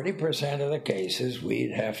 40% of the cases,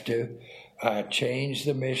 we'd have to change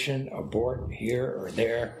the mission, abort here or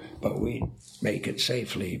there, but we'd make it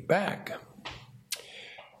safely back.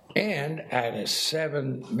 And out of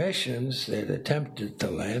 7 missions that attempted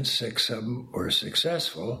to land, 6 of them were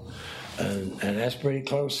successful, and that's pretty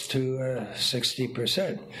close to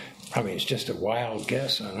 60%. I mean, it's just a wild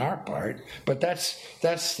guess on our part, but that's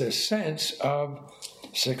the sense of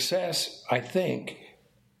success, I think,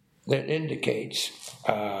 that indicates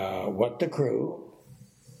what the crew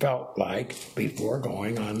felt like before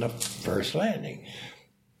going on the first landing.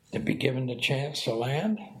 To be given the chance to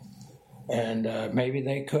land, and maybe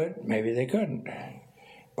they could, maybe they couldn't.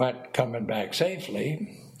 But coming back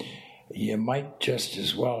safely, you might just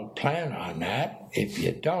as well plan on that. If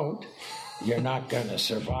you don't, you're not going to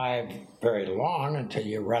survive very long until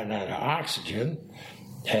you run out of oxygen,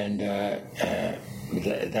 and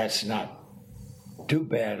that's not too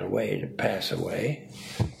bad a way to pass away,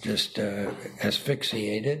 just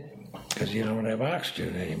asphyxiated because you don't have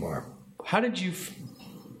oxygen anymore. How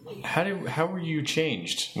were you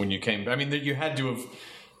changed when you came? I mean, you had to have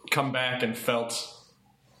come back and felt.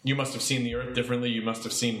 You must have seen the Earth differently. You must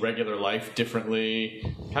have seen regular life differently.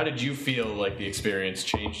 How did you feel like the experience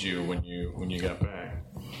changed you when you got back?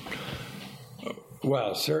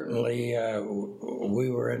 Well, certainly we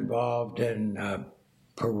were involved in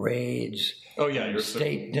parades,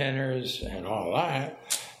 state dinners, and all that.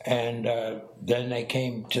 And then they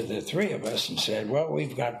came to the three of us and said, "Well,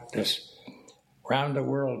 we've got this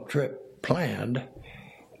round-the-world trip planned,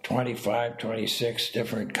 25, 26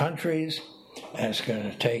 different countries. And it's going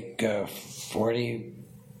to take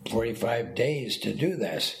 45 days to do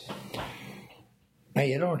this." Now,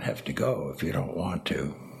 you don't have to go if you don't want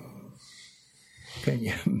to. Can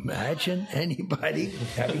you imagine anybody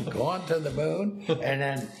having gone to the moon and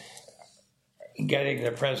then getting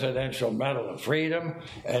the Presidential Medal of Freedom,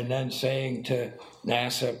 and then saying to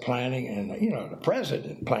NASA planning, and the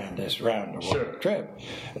president planned this round the world trip,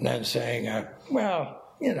 and then saying, I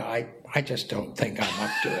just don't think I'm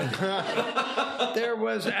up to it. There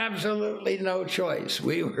was absolutely no choice.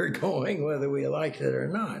 We were going whether we liked it or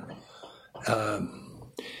not.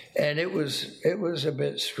 And it was a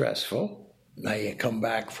bit stressful. Now you come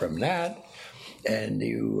back from that, and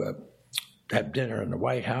you have dinner in the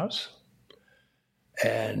White House,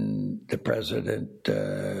 and the president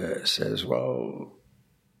says, well,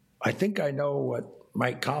 I think I know what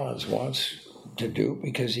Mike Collins wants to do,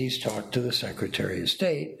 because he's talked to the Secretary of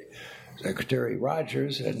State, Secretary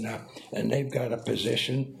Rogers, and they've got a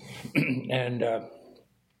position. And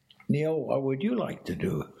Neil, what would you like to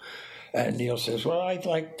do? And Neil says, well, I'd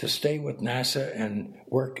like to stay with NASA and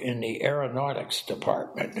work in the aeronautics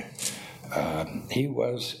department. He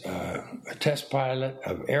was a test pilot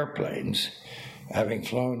of airplanes, having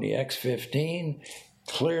flown the X-15,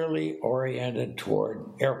 clearly oriented toward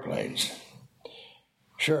airplanes.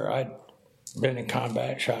 Sure, I'd been in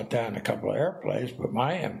combat, shot down a couple of airplanes, but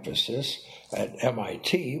my emphasis at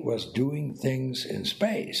MIT was doing things in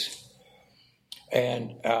space.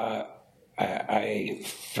 And I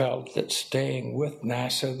felt that staying with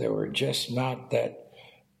NASA, there were just not that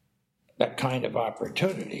kind of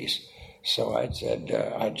opportunities. So I said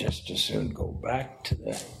I'd just as soon go back to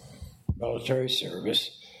the military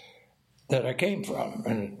service that I came from,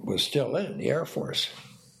 and was still in the Air Force.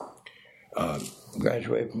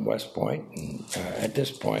 Graduated from West Point, and at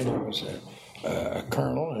this point I was a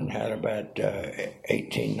colonel and had about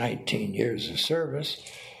 18, 19 years of service,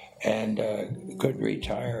 and could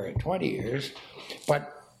retire at 20 years.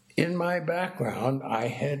 But in my background, I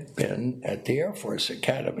had been at the Air Force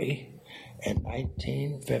Academy in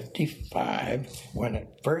 1955 when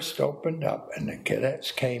it first opened up, and the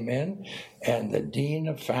cadets came in, and the dean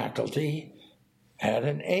of faculty had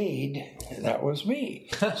an aide. That was me.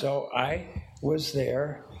 So I was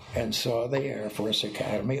there and saw the Air Force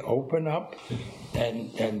Academy open up,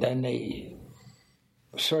 and then they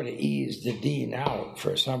sort of eased the dean out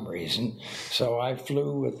for some reason. So I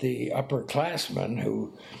flew with the upperclassmen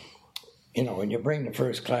who, when you bring the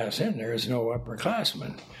first class in, there is no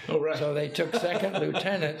upperclassmen. Oh, right. So they took second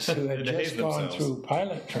lieutenants who had just gone through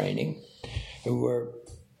pilot training, who were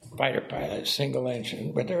fighter pilots, single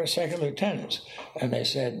engine, but they were second lieutenants. And they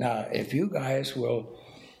said, now, if you guys will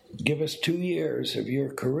give us 2 years of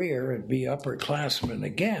your career and be upperclassmen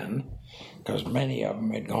again, because many of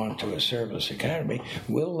them had gone to a service academy,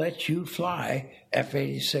 we'll let you fly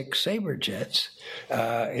F-86 Sabre jets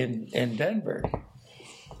in Denver.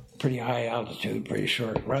 Pretty high altitude, pretty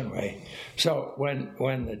short runway. So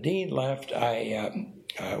when the dean left, I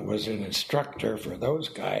was an instructor for those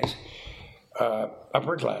guys,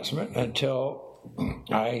 upperclassmen, until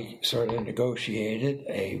I sort of negotiated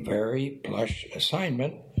a very plush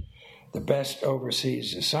assignment, the best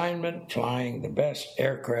overseas assignment, flying the best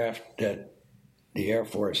aircraft that the Air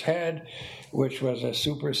Force had, which was a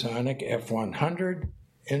supersonic F-100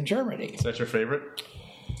 in Germany. Is that your favorite?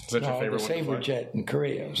 Is that your favorite the one? Sabre jet in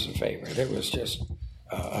Korea was the favorite. It was just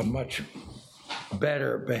a much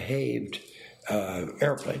better behaved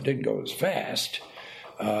airplane. Didn't go as fast,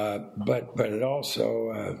 but it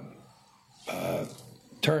also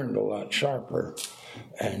turned a lot sharper,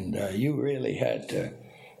 and you really had to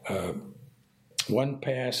one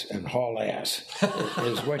pass and haul ass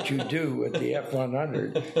is what you do with the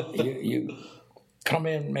F-100. You come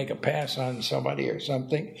in, make a pass on somebody or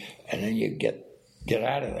something, and then you get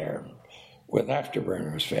out of there with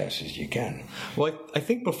afterburner as fast as you can. Well, I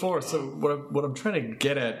think before, so what I'm trying to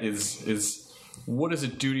get at is what does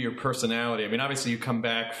it do to your personality? I mean, obviously you come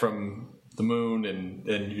back from the moon,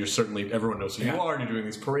 and you're certainly, everyone knows who you are, and you're doing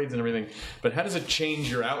these parades and everything, but how does it change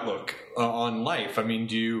your outlook on life? I mean,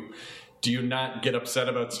 do you not get upset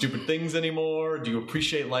about stupid things anymore? Do you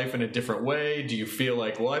appreciate life in a different way? Do you feel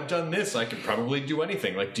like, well, I've done this, I could probably do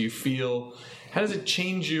anything? Like, do you feel, how does it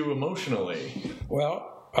change you emotionally? Well,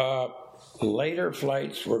 later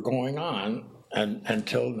flights were going on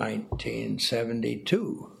until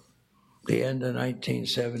 1972, the end of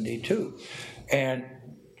 1972. And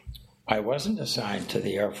I wasn't assigned to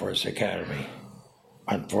the Air Force Academy,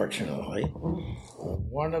 unfortunately.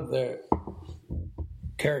 One of the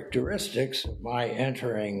characteristics of my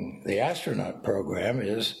entering the astronaut program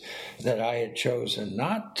is that I had chosen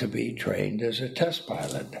not to be trained as a test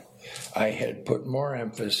pilot. I had put more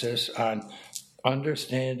emphasis on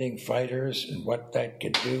understanding fighters and what that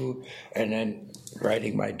could do, and then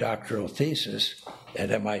writing my doctoral thesis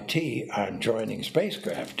at MIT on joining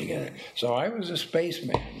spacecraft together. So I was a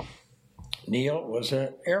spaceman. Neil was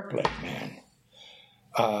an airplane man.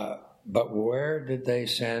 But where did they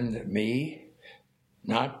send me?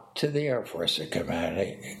 Not to the Air Force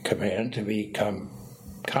Command to become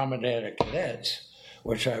Commandant of Cadets,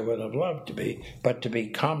 which I would have loved to be, but to be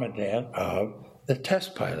Commandant of the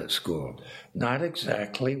Test Pilot School. Not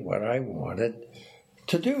exactly what I wanted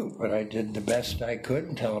to do, but I did the best I could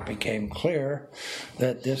until it became clear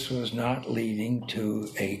that this was not leading to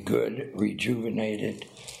a good, rejuvenated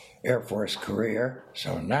Air Force career.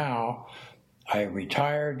 So now I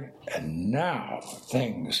retired, and now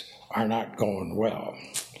things are not going well.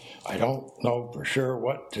 I don't know for sure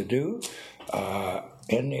what to do.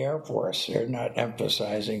 In the Air Force, they're not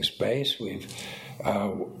emphasizing space. We've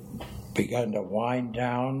begun to wind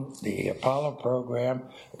down the Apollo program.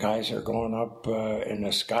 The guys are going up in the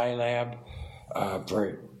Skylab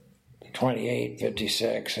for 28,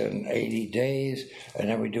 56, and 80 days, and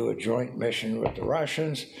then we do a joint mission with the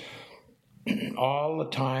Russians. All the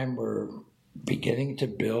time we're beginning to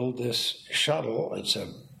build this shuttle. It's a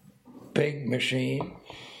big machine.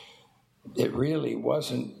 It really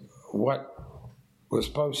wasn't what was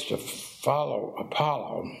supposed to follow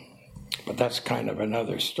Apollo, but that's kind of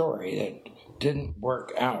another story that didn't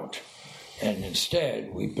work out. And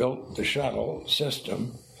instead, we built the shuttle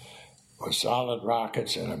system with solid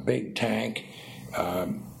rockets and a big tank. A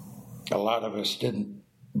lot of us didn't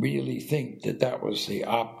really think that that was the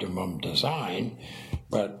optimum design,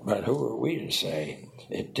 but who are we to say?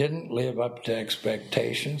 It didn't live up to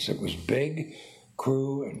expectations. It was big,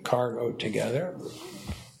 crew and cargo together.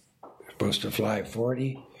 Supposed to fly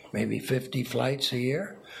 40, maybe 50 flights a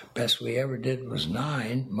year. Best we ever did was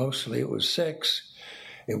 9. Mostly it was 6.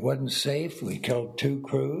 It wasn't safe. We killed 2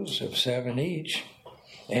 crews of 7 each.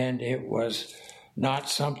 And it was not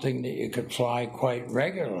something that you could fly quite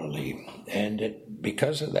regularly. And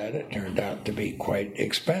because of that, it turned out to be quite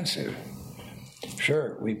expensive.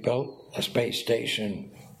 Sure, we built a space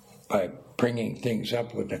station by bringing things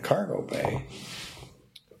up with the cargo bay,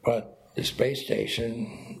 but the space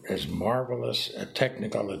station, as marvelous a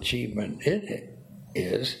technical achievement it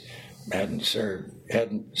is, hadn't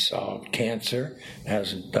solved cancer,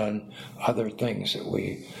 hasn't done other things that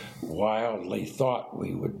we wildly thought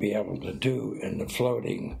we would be able to do in the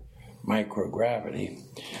floating microgravity.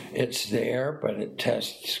 It's there, but it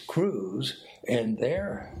tests crews and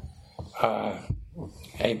their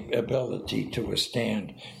ability to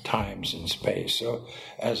withstand times in space. So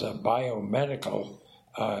as a biomedical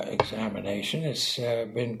examination, it's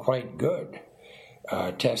been quite good.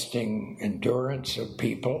 Testing endurance of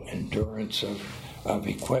people, endurance of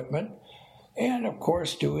equipment, and of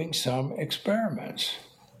course doing some experiments.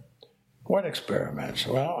 What experiments?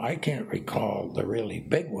 Well, I can't recall the really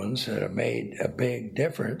big ones that have made a big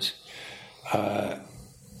difference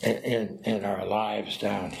in our lives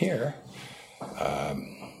down here.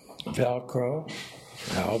 Velcro.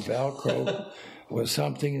 Now, Velcro was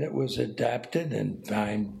something that was adapted and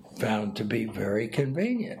found to be very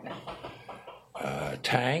convenient.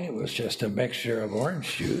 Tang, it was just a mixture of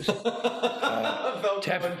orange juice.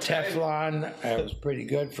 Teflon, it was pretty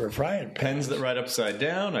good for frying Pens that write upside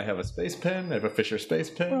down. I have a space pen. I have a Fisher space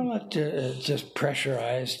pen. Well, it's just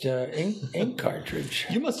pressurized ink cartridge.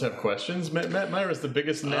 You must have questions. Matt Myra's the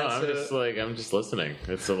biggest NASA... I'm just listening.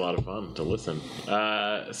 It's a lot of fun to listen.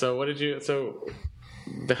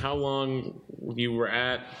 How long you were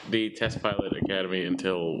at the Test Pilot Academy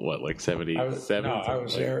until what, like 77? No, I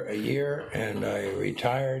was there a year and I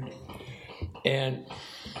retired. And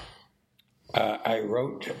I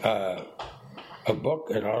wrote a book,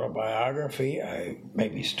 an autobiography. I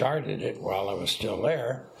maybe started it while I was still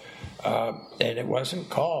there. And it wasn't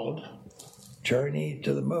called Journey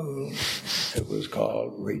to the Moon. It was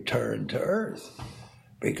called Return to Earth.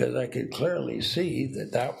 Because I could clearly see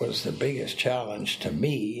that that was the biggest challenge to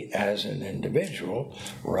me as an individual,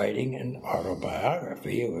 writing an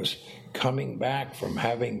autobiography. It was coming back from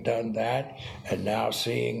having done that and now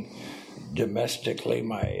seeing domestically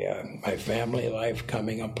my family life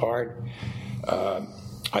coming apart.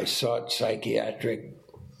 I sought psychiatric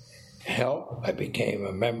help. I became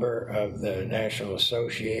a member of the National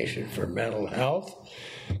Association for Mental Health,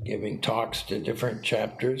 giving talks to different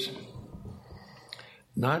chapters.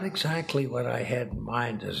 Not exactly what I had in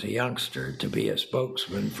mind as a youngster, to be a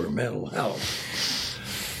spokesman for mental health.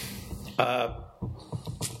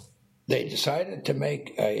 They decided to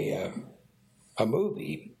make a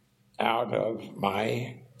movie out of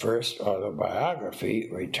my first autobiography,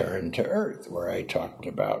 Return to Earth, where I talked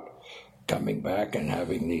about coming back and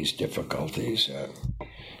having these difficulties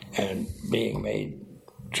and being made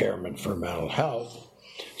chairman for mental health.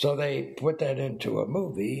 So they put that into a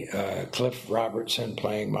movie, Cliff Robertson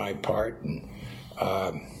playing my part, and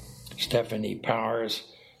Stephanie Powers,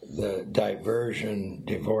 the diversion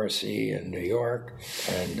divorcee in New York,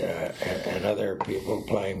 and other people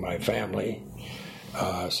playing my family.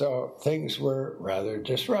 So things were rather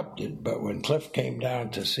disrupted. But when Cliff came down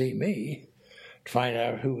to see me to find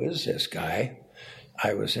out who is this guy,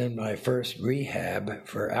 I was in my first rehab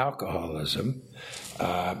for alcoholism,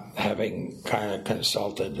 having kind of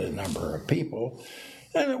consulted a number of people.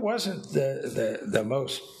 And it wasn't the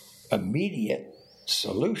most immediate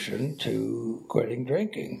solution to quitting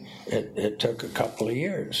drinking. It took a couple of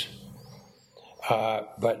years.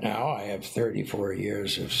 But now I have 34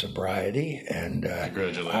 years of sobriety, and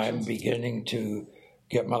I'm beginning to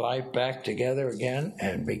get my life back together again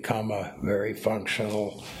and become a very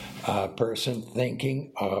functional person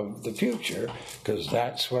thinking of the future, because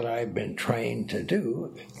that's what I've been trained to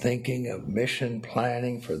do, thinking of mission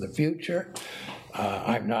planning for the future.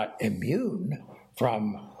 I'm not immune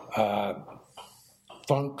from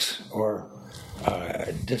funks or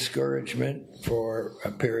discouragement for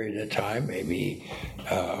a period of time, maybe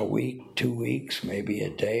a week, 2 weeks, maybe a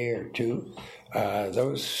day or two.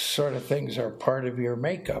 Those sort of things are part of your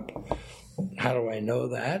makeup. How do I know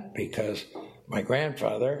that? Because my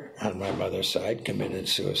grandfather on my mother's side committed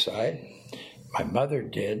suicide. My mother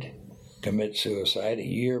did commit suicide a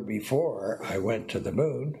year before I went to the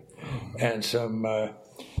moon, and some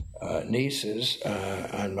nieces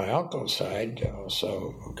on my uncle's side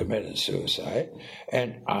also committed suicide,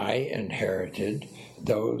 and I inherited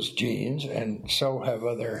those genes, and so have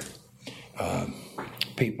other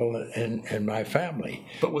people in my family.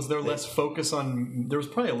 But was there less focus on? There was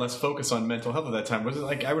probably less focus on mental health at that time. Was it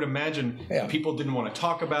like, I would imagine people didn't want to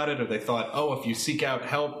talk about it, or they thought, oh, if you seek out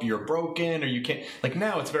help, you're broken, or you can't. Like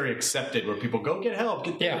now, it's very accepted where people go get help,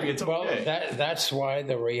 get therapy. It's okay. Well, that's why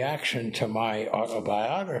the reaction to my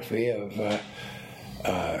autobiography of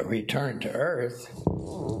Return to Earth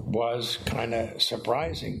was kind of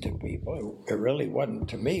surprising to people. It really wasn't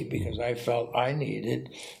to me, because I felt I needed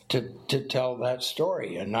to tell that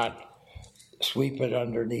story and not sweep it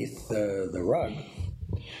underneath the rug,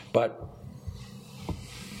 but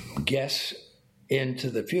guess into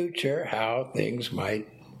the future how things might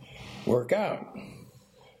work out.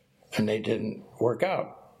 And they didn't work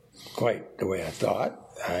out quite the way I thought.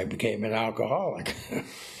 I became an alcoholic.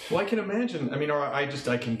 Well, I can imagine. I mean, or I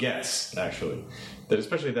can guess, actually, that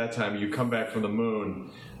especially at that time, you come back from the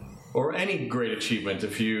moon, or any great achievement.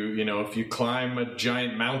 If you climb a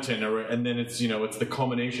giant mountain, and then it's the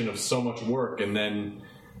culmination of so much work, and then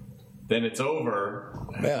it's over.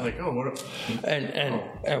 Yeah. Like, oh, what?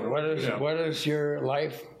 What is your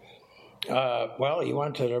life? Well, he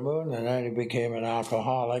went to the moon, and then he became an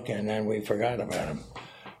alcoholic, and then we forgot about him.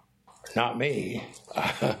 Not me.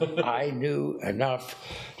 I knew enough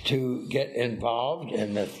to get involved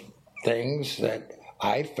in the things that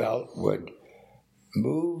I felt would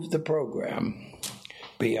move the program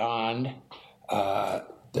beyond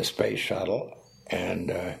the space shuttle and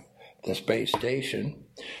the space station.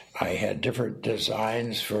 I had different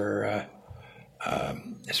designs for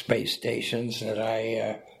space stations that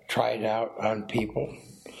I tried out on people.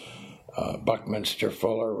 Buckminster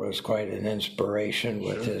Fuller was quite an inspiration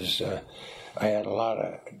with his. I had a lot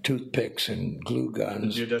of toothpicks and glue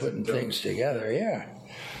guns putting things together. Yeah.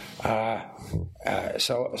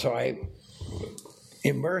 So I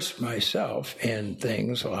immersed myself in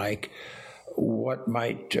things like what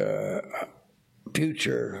might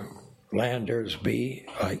future landers be,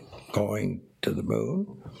 like going to the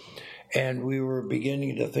moon, and we were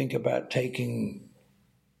beginning to think about taking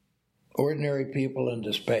ordinary people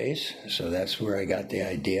into space, so that's where I got the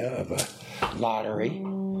idea of a lottery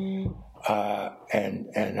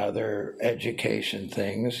and other education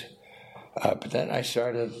things. But then I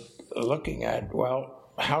started looking at,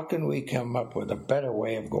 well, how can we come up with a better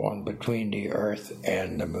way of going between the Earth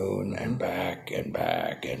and the moon and back and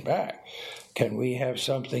back and back? Can we have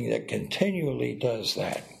something that continually does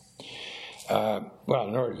that?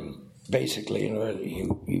 Basically, in order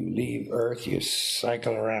you leave Earth, you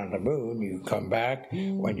cycle around the moon, you come back.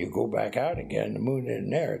 When you go back out again, the moon isn't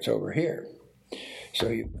there, it's over here. So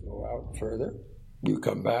you go out further, you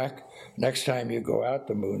come back. Next time you go out,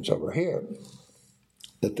 the moon's over here.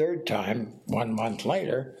 The third time, 1 month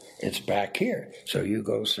later, it's back here. So you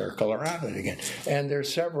go circle around it again. And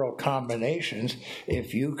there's several combinations.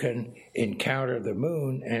 If you can encounter the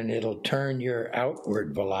moon and it'll turn your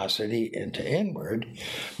outward velocity into inward,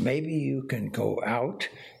 maybe you can go out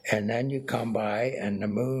and then you come by and the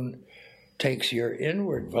moon takes your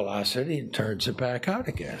inward velocity and turns it back out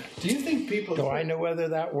again. Do you think people... Do I know whether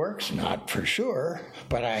that works? Not for sure,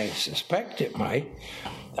 but I suspect it might.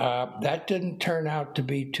 That didn't turn out to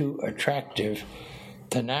be too attractive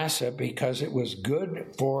to NASA because it was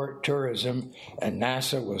good for tourism, and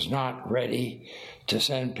NASA was not ready to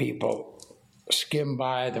send people skim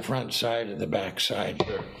by the front side or the back side.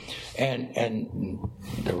 Sure. And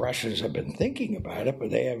the Russians have been thinking about it, but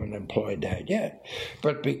they haven't employed that yet.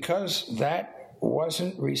 But because that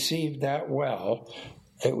wasn't received that well,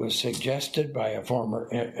 it was suggested by a former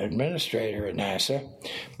administrator at NASA,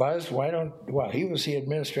 Buzz, he was the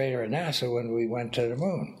administrator at NASA when we went to the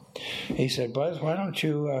moon. He said, Buzz, why don't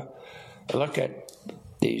you look at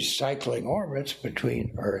these cycling orbits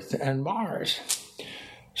between Earth and Mars?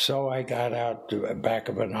 So I got out the back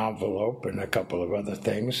of an envelope and a couple of other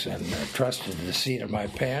things and trusted the seat of my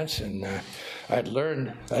pants, and I'd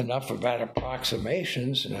learned enough about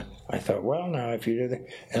approximations, and I thought, well, now if you do that,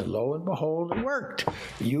 and lo and behold, it worked.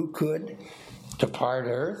 You could depart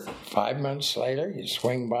Earth, 5 months later, you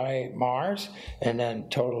swing by Mars, and then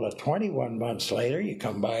total of 21 months later, you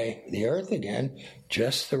come by the Earth again,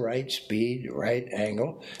 just the right speed, right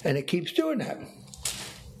angle, and it keeps doing that.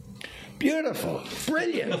 Beautiful,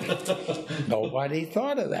 brilliant. Nobody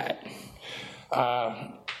thought of that.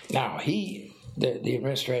 Now, the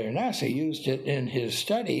administrator of NASA used it in his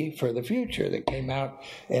study for the future that came out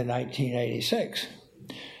in 1986.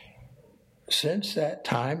 Since that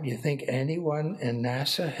time, do you think anyone in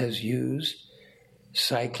NASA has used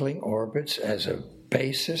cycling orbits as a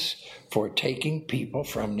basis for taking people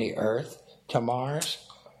from the Earth to Mars?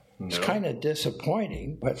 No. It's kind of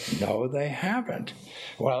disappointing, but no, they haven't.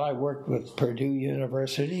 Well, I worked with Purdue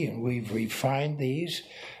University, and we've refined these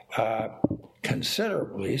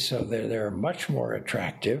considerably, so they're much more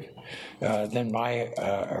attractive than my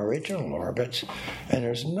original orbits. And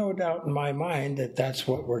there's no doubt in my mind that that's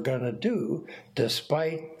what we're going to do,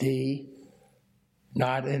 despite the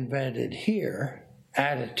not invented here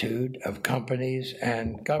attitude of companies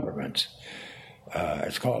and governments.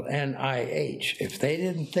 It's called NIH. If they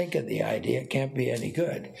didn't think of the idea, it can't be any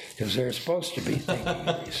good, because they're supposed to be thinking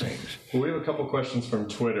of these things. Well, we have a couple questions from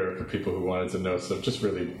Twitter for people who wanted to know stuff, just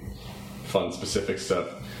really fun, specific stuff.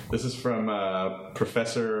 This is from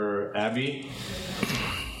Professor Abby.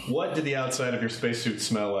 What did the outside of your spacesuit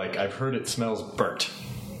smell like? I've heard it smells burnt.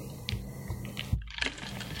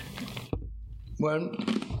 When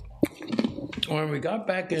we got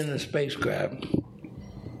back in the spacecraft,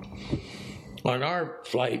 on our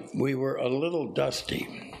flight, we were a little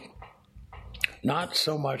dusty. Not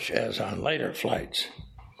so much as on later flights.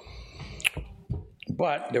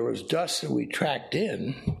 But there was dust that we tracked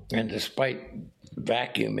in, and despite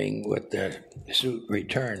vacuuming with the suit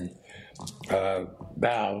return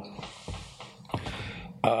valve,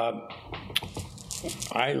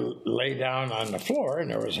 I lay down on the floor,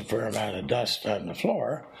 and there was a fair amount of dust on the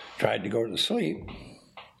floor, tried to go to sleep.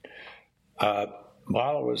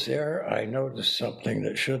 While I was there, I noticed something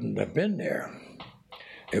that shouldn't have been there.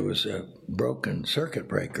 It was a broken circuit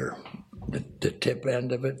breaker. The tip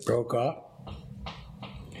end of it broke off.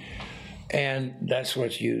 And that's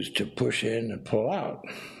what's used to push in and pull out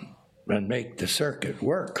and make the circuit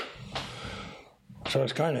work. So I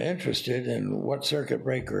was kind of interested in what circuit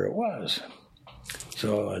breaker it was.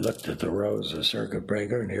 So I looked at the rows of circuit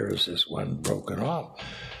breaker, and here's this one broken off.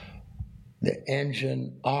 The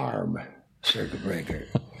engine arm circuit breaker,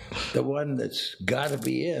 the one that's got to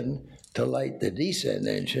be in to light the descent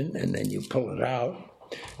engine, and then you pull it out,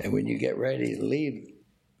 and when you get ready to leave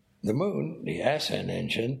the moon, the ascent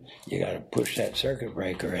engine, you got to push that circuit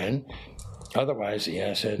breaker in, otherwise the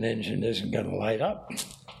ascent engine isn't going to light up.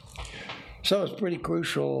 So it's a pretty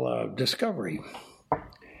crucial discovery.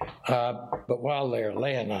 But while they're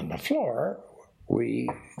laying on the floor, we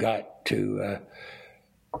got to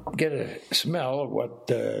get a smell of what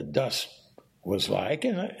the dust was like,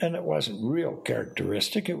 and it wasn't real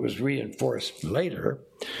characteristic. It was reinforced later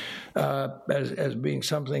as being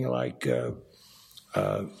something like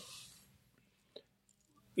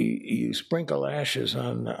you sprinkle ashes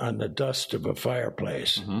on the dust of a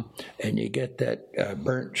fireplace, mm-hmm. and you get that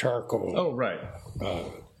burnt charcoal. Oh, right.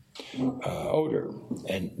 Odor,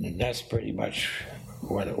 and that's pretty much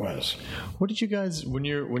what it was. What did you guys, when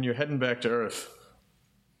you're heading back to Earth,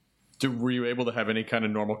 were you able to have any kind of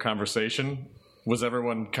normal conversation? Was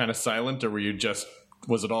everyone kind of silent, or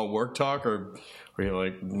was it all work talk, or were you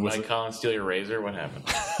like... Like Colin steal your razor? What happened?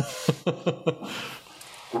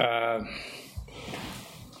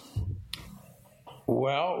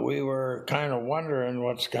 Well, we were kind of wondering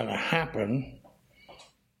what's going to happen.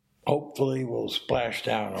 Hopefully we'll splash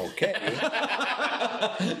down okay.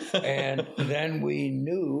 And then we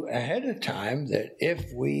knew ahead of time that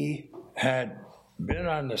if we had been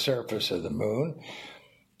on the surface of the moon,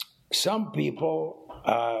 some people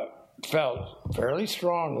felt fairly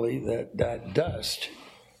strongly that dust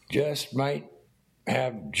just might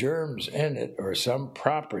have germs in it or some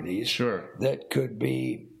properties that could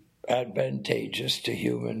be advantageous to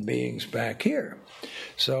human beings back here.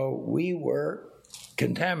 So we were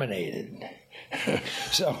contaminated.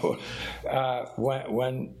 So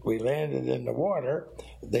when we landed in the water,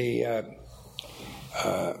 the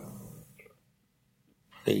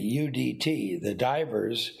UDT, the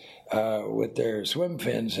divers, with their swim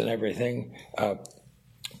fins and everything,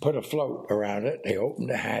 put a float around it. They opened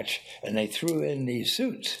a hatch, and they threw in these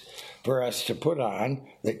suits for us to put on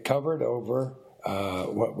that covered over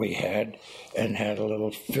what we had and had a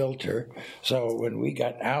little filter. So when we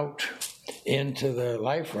got out into the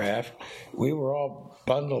life raft, we were all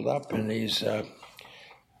bundled up in these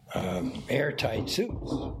airtight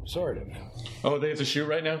suits, sort of. Oh, they have to shoot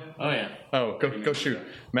right now? Oh, yeah. Oh, go shoot.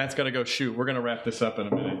 Matt's got to go shoot. We're going to wrap this up in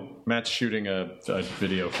a minute. Matt's shooting a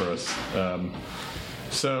video for us.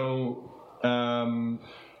 So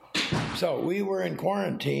we were in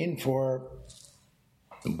quarantine for,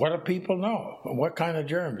 what do people know? What kind of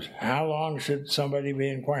germs? How long should somebody be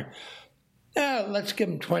in quarantine? Let's give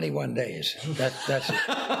them 21 days. That's it.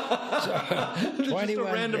 So, 21 just a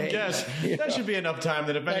random days, guess. That should be enough time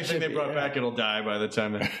that if anything they brought back, it'll die by the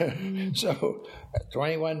time. So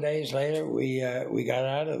 21 days later, we got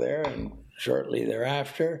out of there, and shortly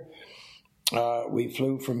thereafter, we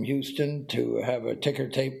flew from Houston to have a ticker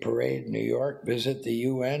tape parade in New York, visit the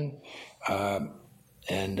UN,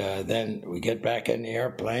 and then we get back in the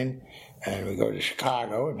airplane, and we go to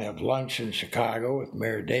Chicago and have lunch in Chicago with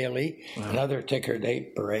Mayor Daley, another ticker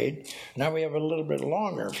tape parade. Now we have a little bit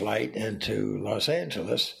longer flight into Los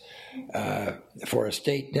Angeles for a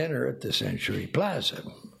state dinner at the Century Plaza.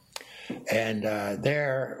 And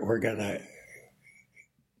there we're going to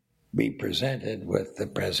be presented with the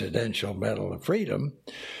Presidential Medal of Freedom.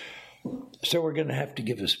 So we're going to have to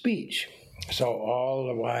give a speech. So all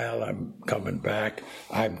the while I'm coming back,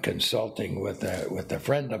 I'm consulting with a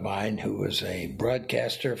friend of mine who was a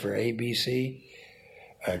broadcaster for ABC,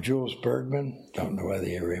 Jules Bergman. Don't know whether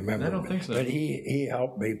you remember. I don't think so. But he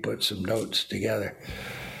helped me put some notes together.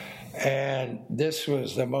 And this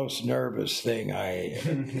was the most nervous thing I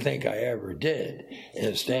think I ever did,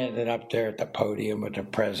 is standing up there at the podium with the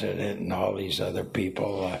president and all these other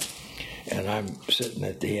people. And I'm sitting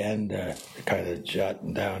at the end, kind of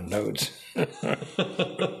jotting down notes.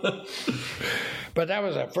 But that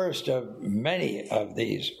was the first of many of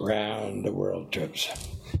these round-the-world trips.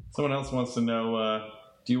 Someone else wants to know,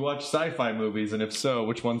 do you watch sci-fi movies? And if so,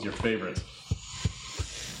 which one's your favorite?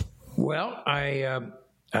 Well,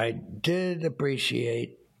 I did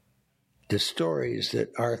appreciate the stories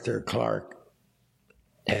that Arthur Clarke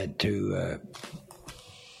had to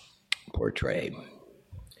portray.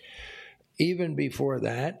 Even before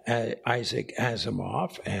that, Isaac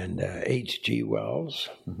Asimov and H.G. Wells.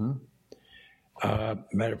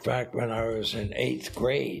 Matter of fact, when I was in 8th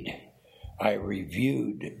grade, I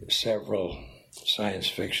reviewed several science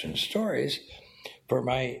fiction stories for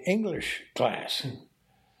my English class.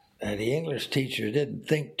 And the English teacher didn't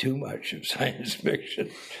think too much of science fiction,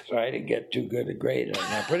 so I didn't get too good a grade on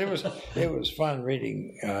that. But it was fun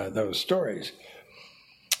reading those stories.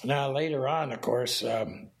 Now, later on, of course,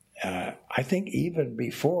 I think even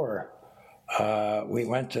before we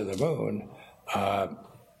went to the moon,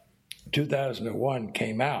 2001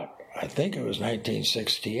 came out. I think it was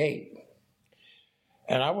 1968.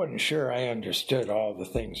 And I wasn't sure I understood all the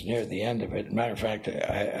things near the end of it. Matter of fact,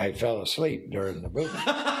 I fell asleep during the movie.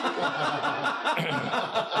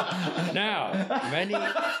 Now,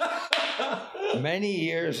 many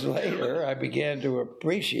years later, I began to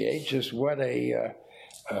appreciate just what a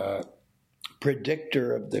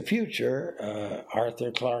predictor of the future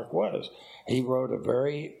Arthur Clarke was. He wrote a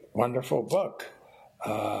very wonderful book.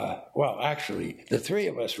 Well, actually, the three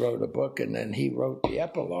of us wrote a book, and then he wrote the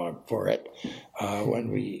epilogue for it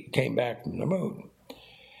when we came back from the moon.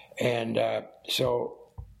 And so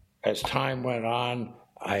as time went on,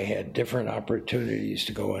 I had different opportunities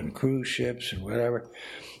to go on cruise ships and whatever.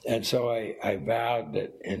 And so I vowed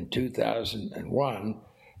that in 2001,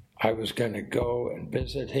 I was going to go and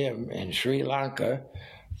visit him in Sri Lanka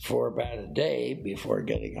for about a day before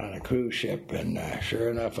getting on a cruise ship. And sure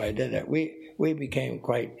enough, I did it. We became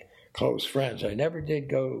quite close friends. I never did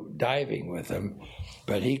go diving with him,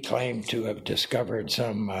 but he claimed to have discovered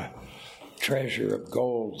some treasure of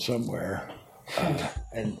gold somewhere.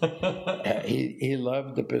 And he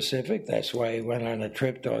loved the Pacific. That's why he went on a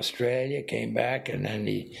trip to Australia, came back, and then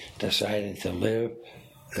he decided to live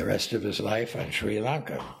the rest of his life on Sri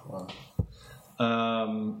Lanka. Wow.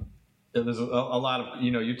 there's a lot of,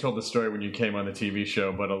 you told the story when you came on the TV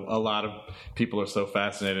show, but a lot of people are so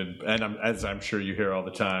fascinated, and as I'm sure you hear all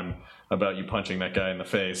the time, about you punching that guy in the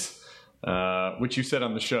face, which you said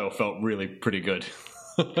on the show felt really pretty good.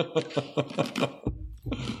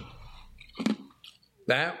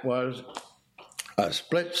 That was a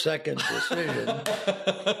split-second decision.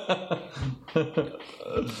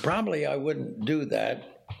 Probably I wouldn't do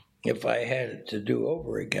that if I had it to do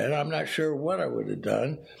over again. I'm not sure what I would have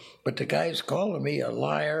done, but the guy's calling me a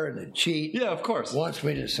liar and a cheat. Yeah, of course. Wants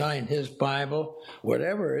me to sign his Bible,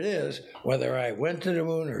 whatever it is, whether I went to the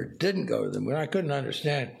moon or didn't go to the moon. I couldn't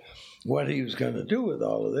understand what he was going to do with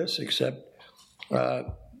all of this except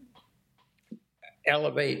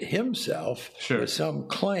elevate himself with some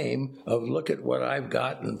claim of, look at what I've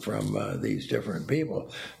gotten from these different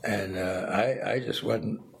people. And I just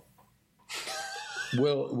wasn't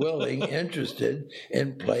willing, interested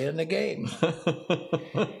in playing the game.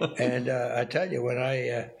 And I tell you, when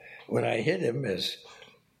I hit him, as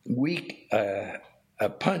weak a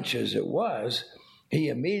punch as it was, he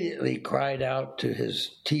immediately cried out to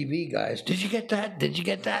his TV guys, "Did you get that? Did you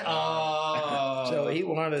get that?" Oh. So he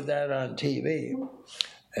wanted that on TV.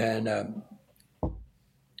 And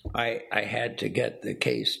I had to get the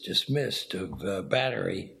case dismissed of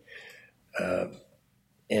battery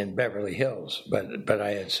in Beverly Hills, but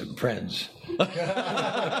I had some friends.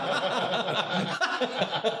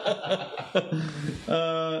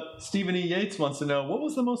 Stephen E. Yates wants to know, what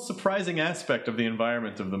was the most surprising aspect of the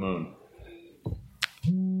environment of the moon?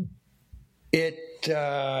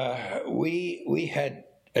 We had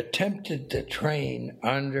attempted to train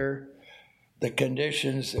under the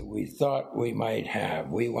conditions that we thought we might have.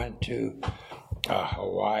 We went to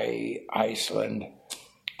Hawaii, Iceland.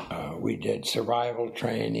 We did survival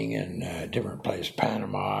training in different places,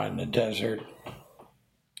 Panama in the desert,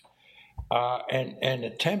 and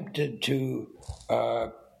attempted to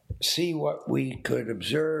see what we could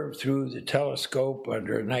observe through the telescope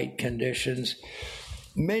under night conditions.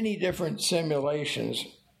 Many different simulations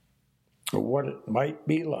of what it might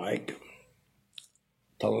be like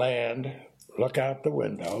to land, look out the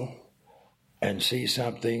window, and see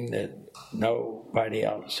something that nobody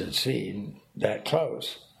else had seen that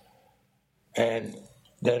close. And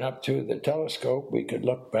then up to the telescope, we could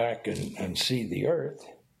look back and see the Earth.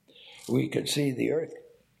 We could see the Earth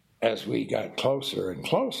as we got closer and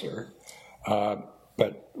closer,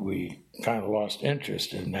 but we kind of lost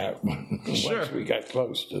interest in that once we got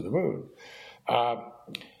close to the moon.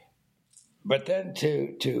 But then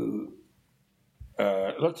to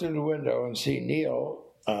look through the window and see Neil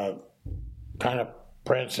kind of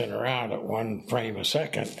prancing around at one frame a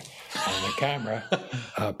second on the camera,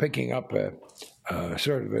 picking up a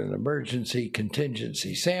sort of an emergency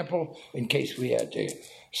contingency sample in case we had to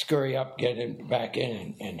scurry up, get him back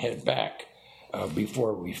in, and head back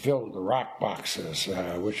before we filled the rock boxes,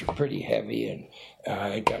 which are pretty heavy, and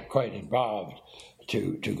it got quite involved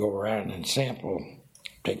to go around and sample,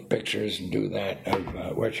 take pictures and do that of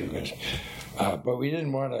but we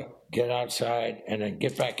didn't want to get outside and then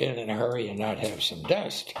get back in a hurry and not have some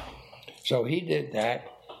dust. So he did that,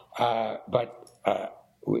 but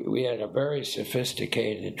we had a very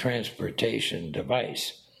sophisticated transportation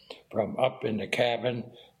device from up in the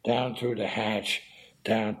cabin, down through the hatch,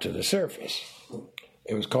 down to the surface.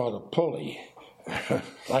 It was called a pulley,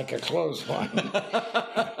 like a clothesline.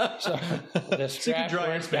 So the strap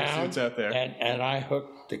went down, out there. and I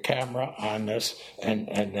hooked the camera on this and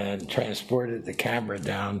then transported the camera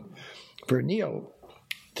down for Neil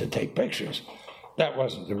to take pictures. That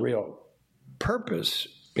wasn't the real purpose,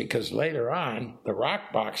 because later on, the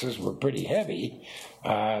rock boxes were pretty heavy,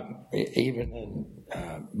 even in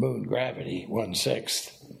moon gravity,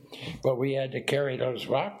 1/6. But we had to carry those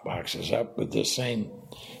rock boxes up with the same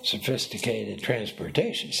sophisticated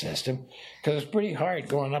transportation system, because it's pretty hard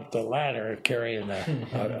going up the ladder carrying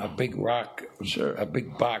a big rock, a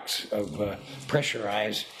big box of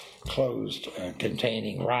pressurized, closed,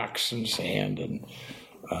 containing rocks and sand and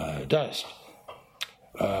dust.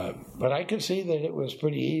 But I could see that it was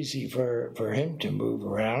pretty easy for him to move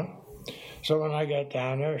around. So when I got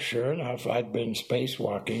down there, sure enough, I'd been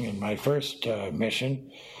spacewalking in my first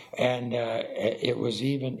mission, and it was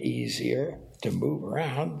even easier to move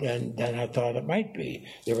around than I thought it might be.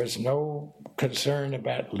 There was no concern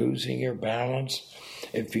about losing your balance.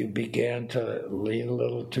 If you began to lean a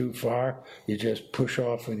little too far, you just push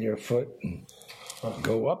off with your foot and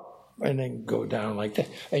go up and then go down like that.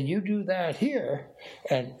 And you do that here,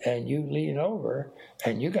 and you lean over,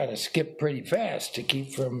 and you got to skip pretty fast to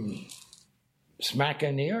keep from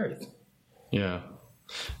smacking the earth. Yeah.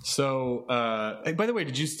 So, by the way,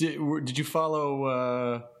 did you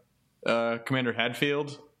follow Commander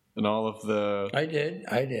Hadfield and all of the... I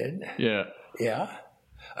did. Yeah. Yeah.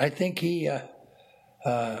 I think he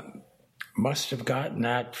must have gotten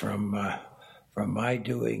that from my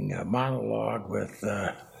doing a monologue with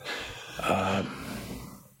the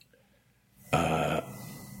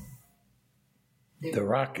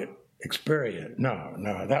rocket experience. No,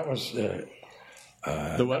 that was the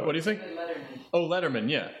what? What do you think? Oh, Letterman,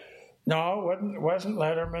 yeah. No, it wasn't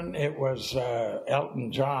Letterman. It was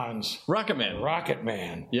Elton John's Rocket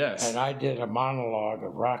Man. Yes. And I did a monologue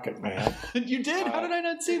of Rocket Man. You did? How did I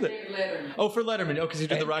not see that? Letterman. Oh, for Letterman. Oh, because you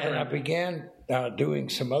did the Rocket Man. Man. I began doing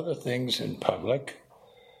some other things in public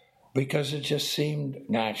because it just seemed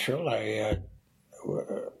natural. I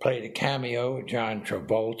played a cameo with John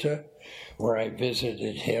Travolta where I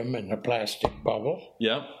visited him in the plastic bubble.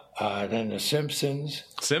 Yep. Then The Simpsons.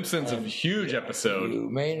 Simpsons, a huge episode. You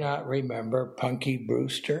may not remember Punky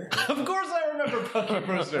Brewster. Of course I remember Punky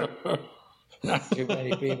Brewster. Not too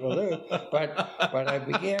many people do. But I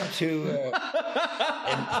began to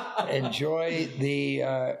enjoy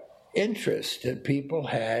the interest that people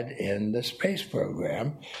had in the space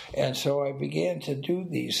program. And so I began to do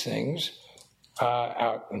these things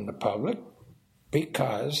out in the public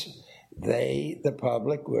because the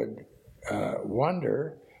public would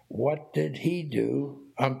wonder, what did he do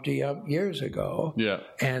umpty-ump years ago? Yeah.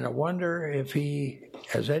 And I wonder if he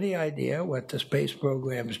has any idea what the space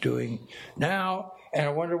program is doing now, and I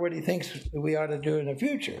wonder what he thinks we ought to do in the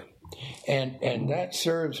future. And that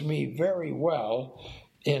serves me very well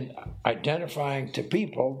in identifying to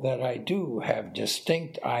people that I do have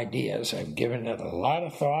distinct ideas. I've given it a lot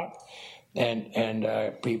of thought, and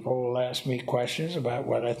people will ask me questions about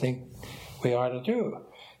what I think we ought to do.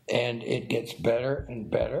 And it gets better and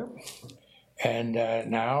better. And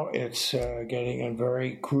now it's getting in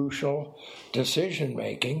very crucial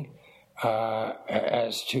decision-making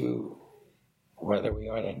as to whether we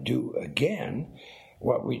ought to do again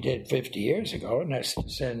what we did 50 years ago, and that's to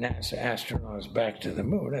send NASA astronauts back to the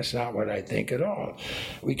moon. That's not what I think at all.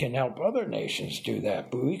 We can help other nations do that,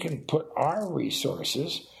 but we can put our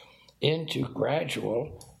resources into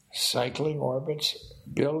gradual cycling orbits,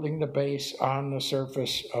 building the base on the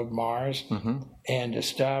surface of Mars, and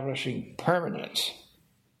establishing permanence.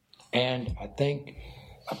 And I think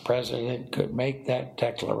a president could make that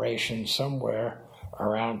declaration somewhere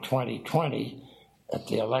around 2020 at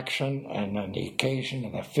the election and on the occasion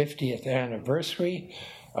of the 50th anniversary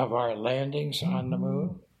of our landings on the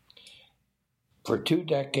moon. For 2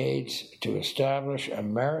 decades, to establish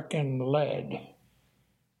American-led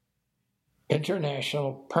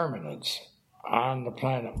international permanence on the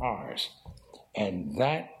planet Mars. And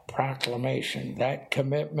that proclamation, that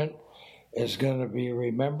commitment, is going to be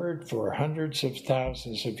remembered for hundreds of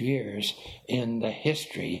thousands of years in the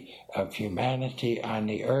history of humanity on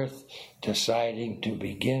the Earth, deciding to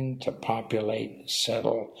begin to populate,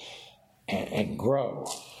 settle, and grow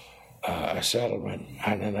a settlement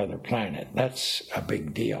on another planet. That's a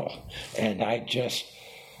big deal. And I just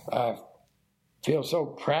feel so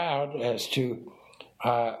proud as to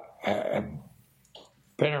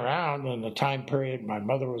been around in the time period my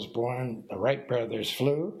mother was born. The Wright brothers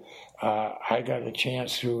flew. I got a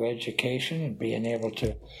chance through education and being able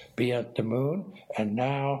to be at the moon, and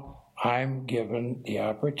now I'm given the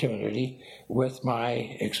opportunity with my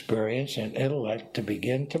experience and intellect to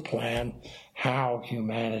begin to plan how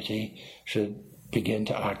humanity should begin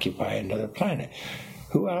to occupy another planet.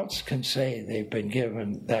 Who else can say they've been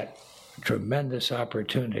given that tremendous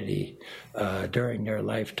opportunity during their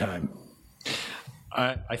lifetime?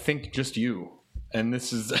 I think just you. And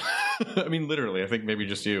this is, I mean, literally, I think maybe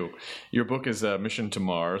just you. Your book is Mission to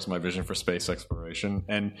Mars, My Vision for Space Exploration.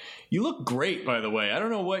 And you look great, by the way. I don't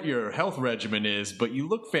know what your health regimen is, but you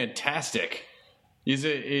look fantastic. Is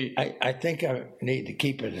it? I think I need to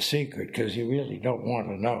keep it a secret because you really don't want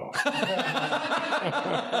to know.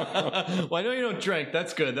 Well, I know you don't drink.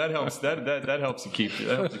 That's good. That helps. That helps you keep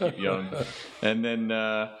young. And then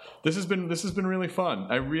this has been really fun.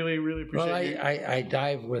 I really appreciate it. I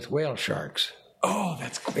dive with whale sharks. Oh,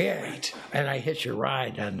 that's great. Yeah. And I hitch a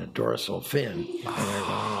ride on the dorsal fin. And they're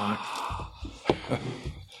going along.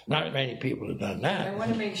 Not many people have done that. I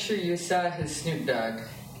want to make sure you saw his Snoop Dogg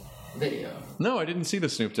video. No, I didn't see the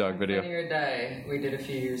Snoop Dogg video. Funny or Die we did a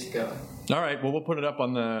few years ago. All right, well, we'll put it up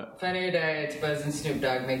on the... Funny or Die, it's Buzz and Snoop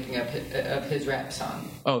Dogg making up his rap song.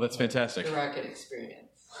 Oh, that's fantastic. The Rocket Experience.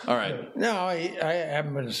 All right. No, I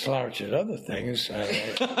haven't been a slouch at other things.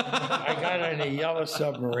 I got on a yellow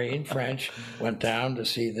submarine, French, went down to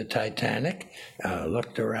see the Titanic,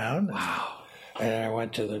 looked around. Wow. And I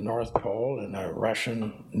went to the North Pole in a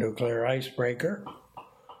Russian nuclear icebreaker.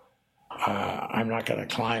 I'm not going to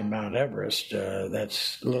climb Mount Everest.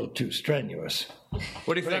 That's a little too strenuous.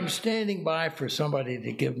 What do you But think? I'm standing by for somebody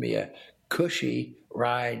to give me a cushy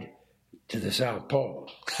ride to the South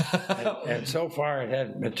Pole. and so far it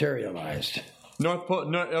hadn't materialized. North Pole.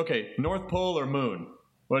 North Pole or Moon?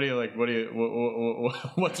 What do you like? What do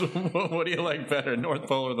you like better, North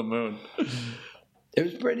Pole or the Moon? It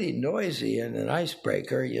was pretty noisy in an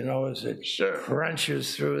icebreaker, as it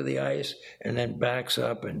crunches through the ice and then backs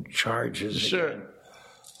up and charges again.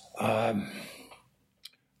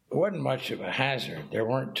 It wasn't much of a hazard. There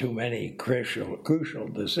weren't too many crucial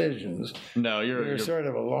decisions. No, you're sort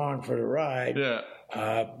of along for the ride. Yeah.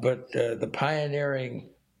 But the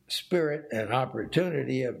pioneering spirit and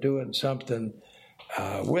opportunity of doing something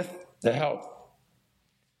with the help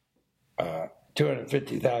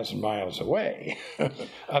 250,000 miles away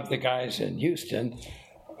of the guys in Houston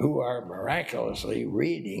who are miraculously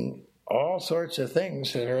reading all sorts of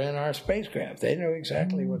things that are in our spacecraft. They know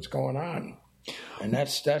exactly what's going on. And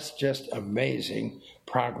that's just amazing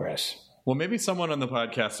progress. Well, maybe someone on the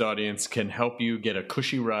podcast audience can help you get a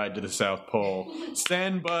cushy ride to the South Pole.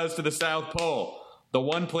 Send Buzz to the South Pole, the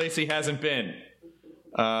one place he hasn't been.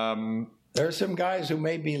 There are some guys who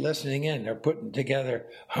may be listening in. They're putting together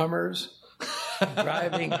Hummers,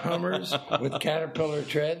 driving Hummers with Caterpillar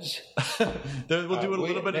treads. We'll do it a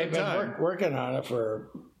little bit at a time. They've been working on it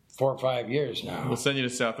for 4 or 5 years now. We'll send you to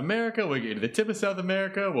South America. We'll get you to the tip of South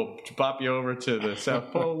America. We'll pop you over to the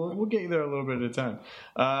South Pole. We'll get you there a little bit at a time.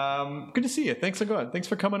 Good to see you. Thanks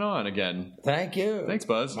for coming on again. Thank you. Thanks,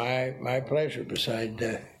 Buzz. My pleasure. Besides,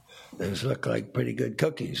 those look like pretty good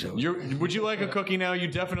cookies. Would you like a cookie now? You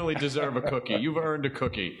definitely deserve a cookie. You've earned a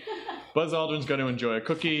cookie. Buzz Aldrin's going to enjoy a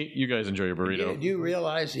cookie. You guys enjoy your burrito. Do you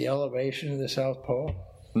realize the elevation of the South Pole?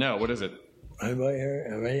 No, what is it? Anybody here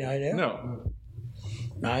have any idea? No.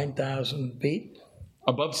 9,000 feet?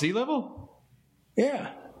 Above sea level? Yeah.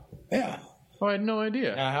 Oh, I had no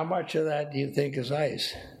idea. Now, how much of that do you think is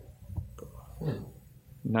ice?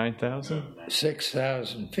 9,000?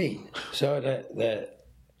 6,000 feet. So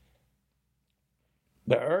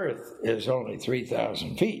the Earth is only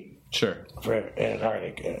 3,000 feet. Sure. For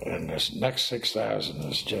Antarctica, and this next 6,000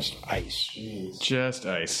 is just ice. Just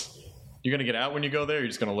ice. You're going to get out when you go there, or you're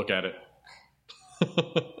just going to look at it?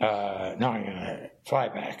 No, I'm going to fly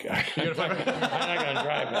back. You're going to fly back? I'm not going to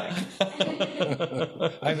drive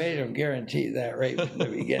back. I made him guarantee that right from the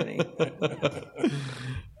beginning.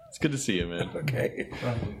 It's good to see you, man. Okay.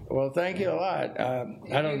 Well, thank you a lot.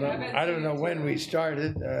 I don't know when we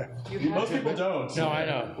started. Most people don't. No, I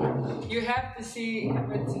know. You have to see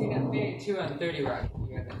NERDIST 2 on 30 Rock.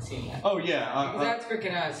 You haven't seen that. Oh, yeah. That's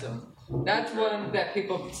freaking awesome. That's one that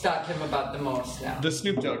people stopped him about the most now. The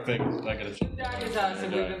Snoop Dogg thing. I gotta Snoop Dogg is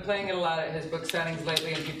awesome. We've been playing it a lot at his book signings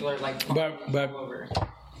lately, and people are like, But all over.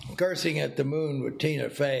 Cursing at the Moon with Tina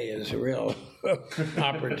Fey is a real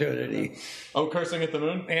opportunity. Oh, cursing at the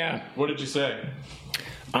moon? Yeah. What did you say?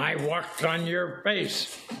 I walked on your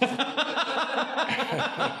face.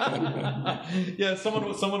 Yeah,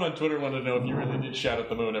 someone on Twitter wanted to know if you really did shout at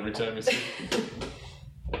the moon every time you see it.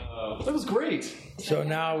 That was great. So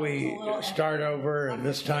now we start over, and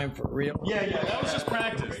this time for real. Yeah, that was just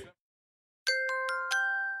practice.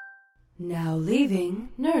 Now leaving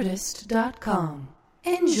Nerdist.com.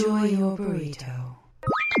 Enjoy your burrito.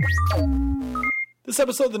 This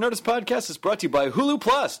episode of the Nerdist Podcast is brought to you by Hulu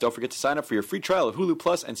Plus. Don't forget to sign up for your free trial of Hulu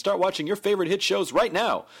Plus and start watching your favorite hit shows right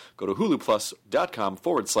now. Go to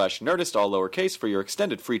huluplus.com/Nerdist, all lowercase, for your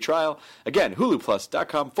extended free trial. Again,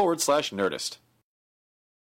 huluplus.com/Nerdist.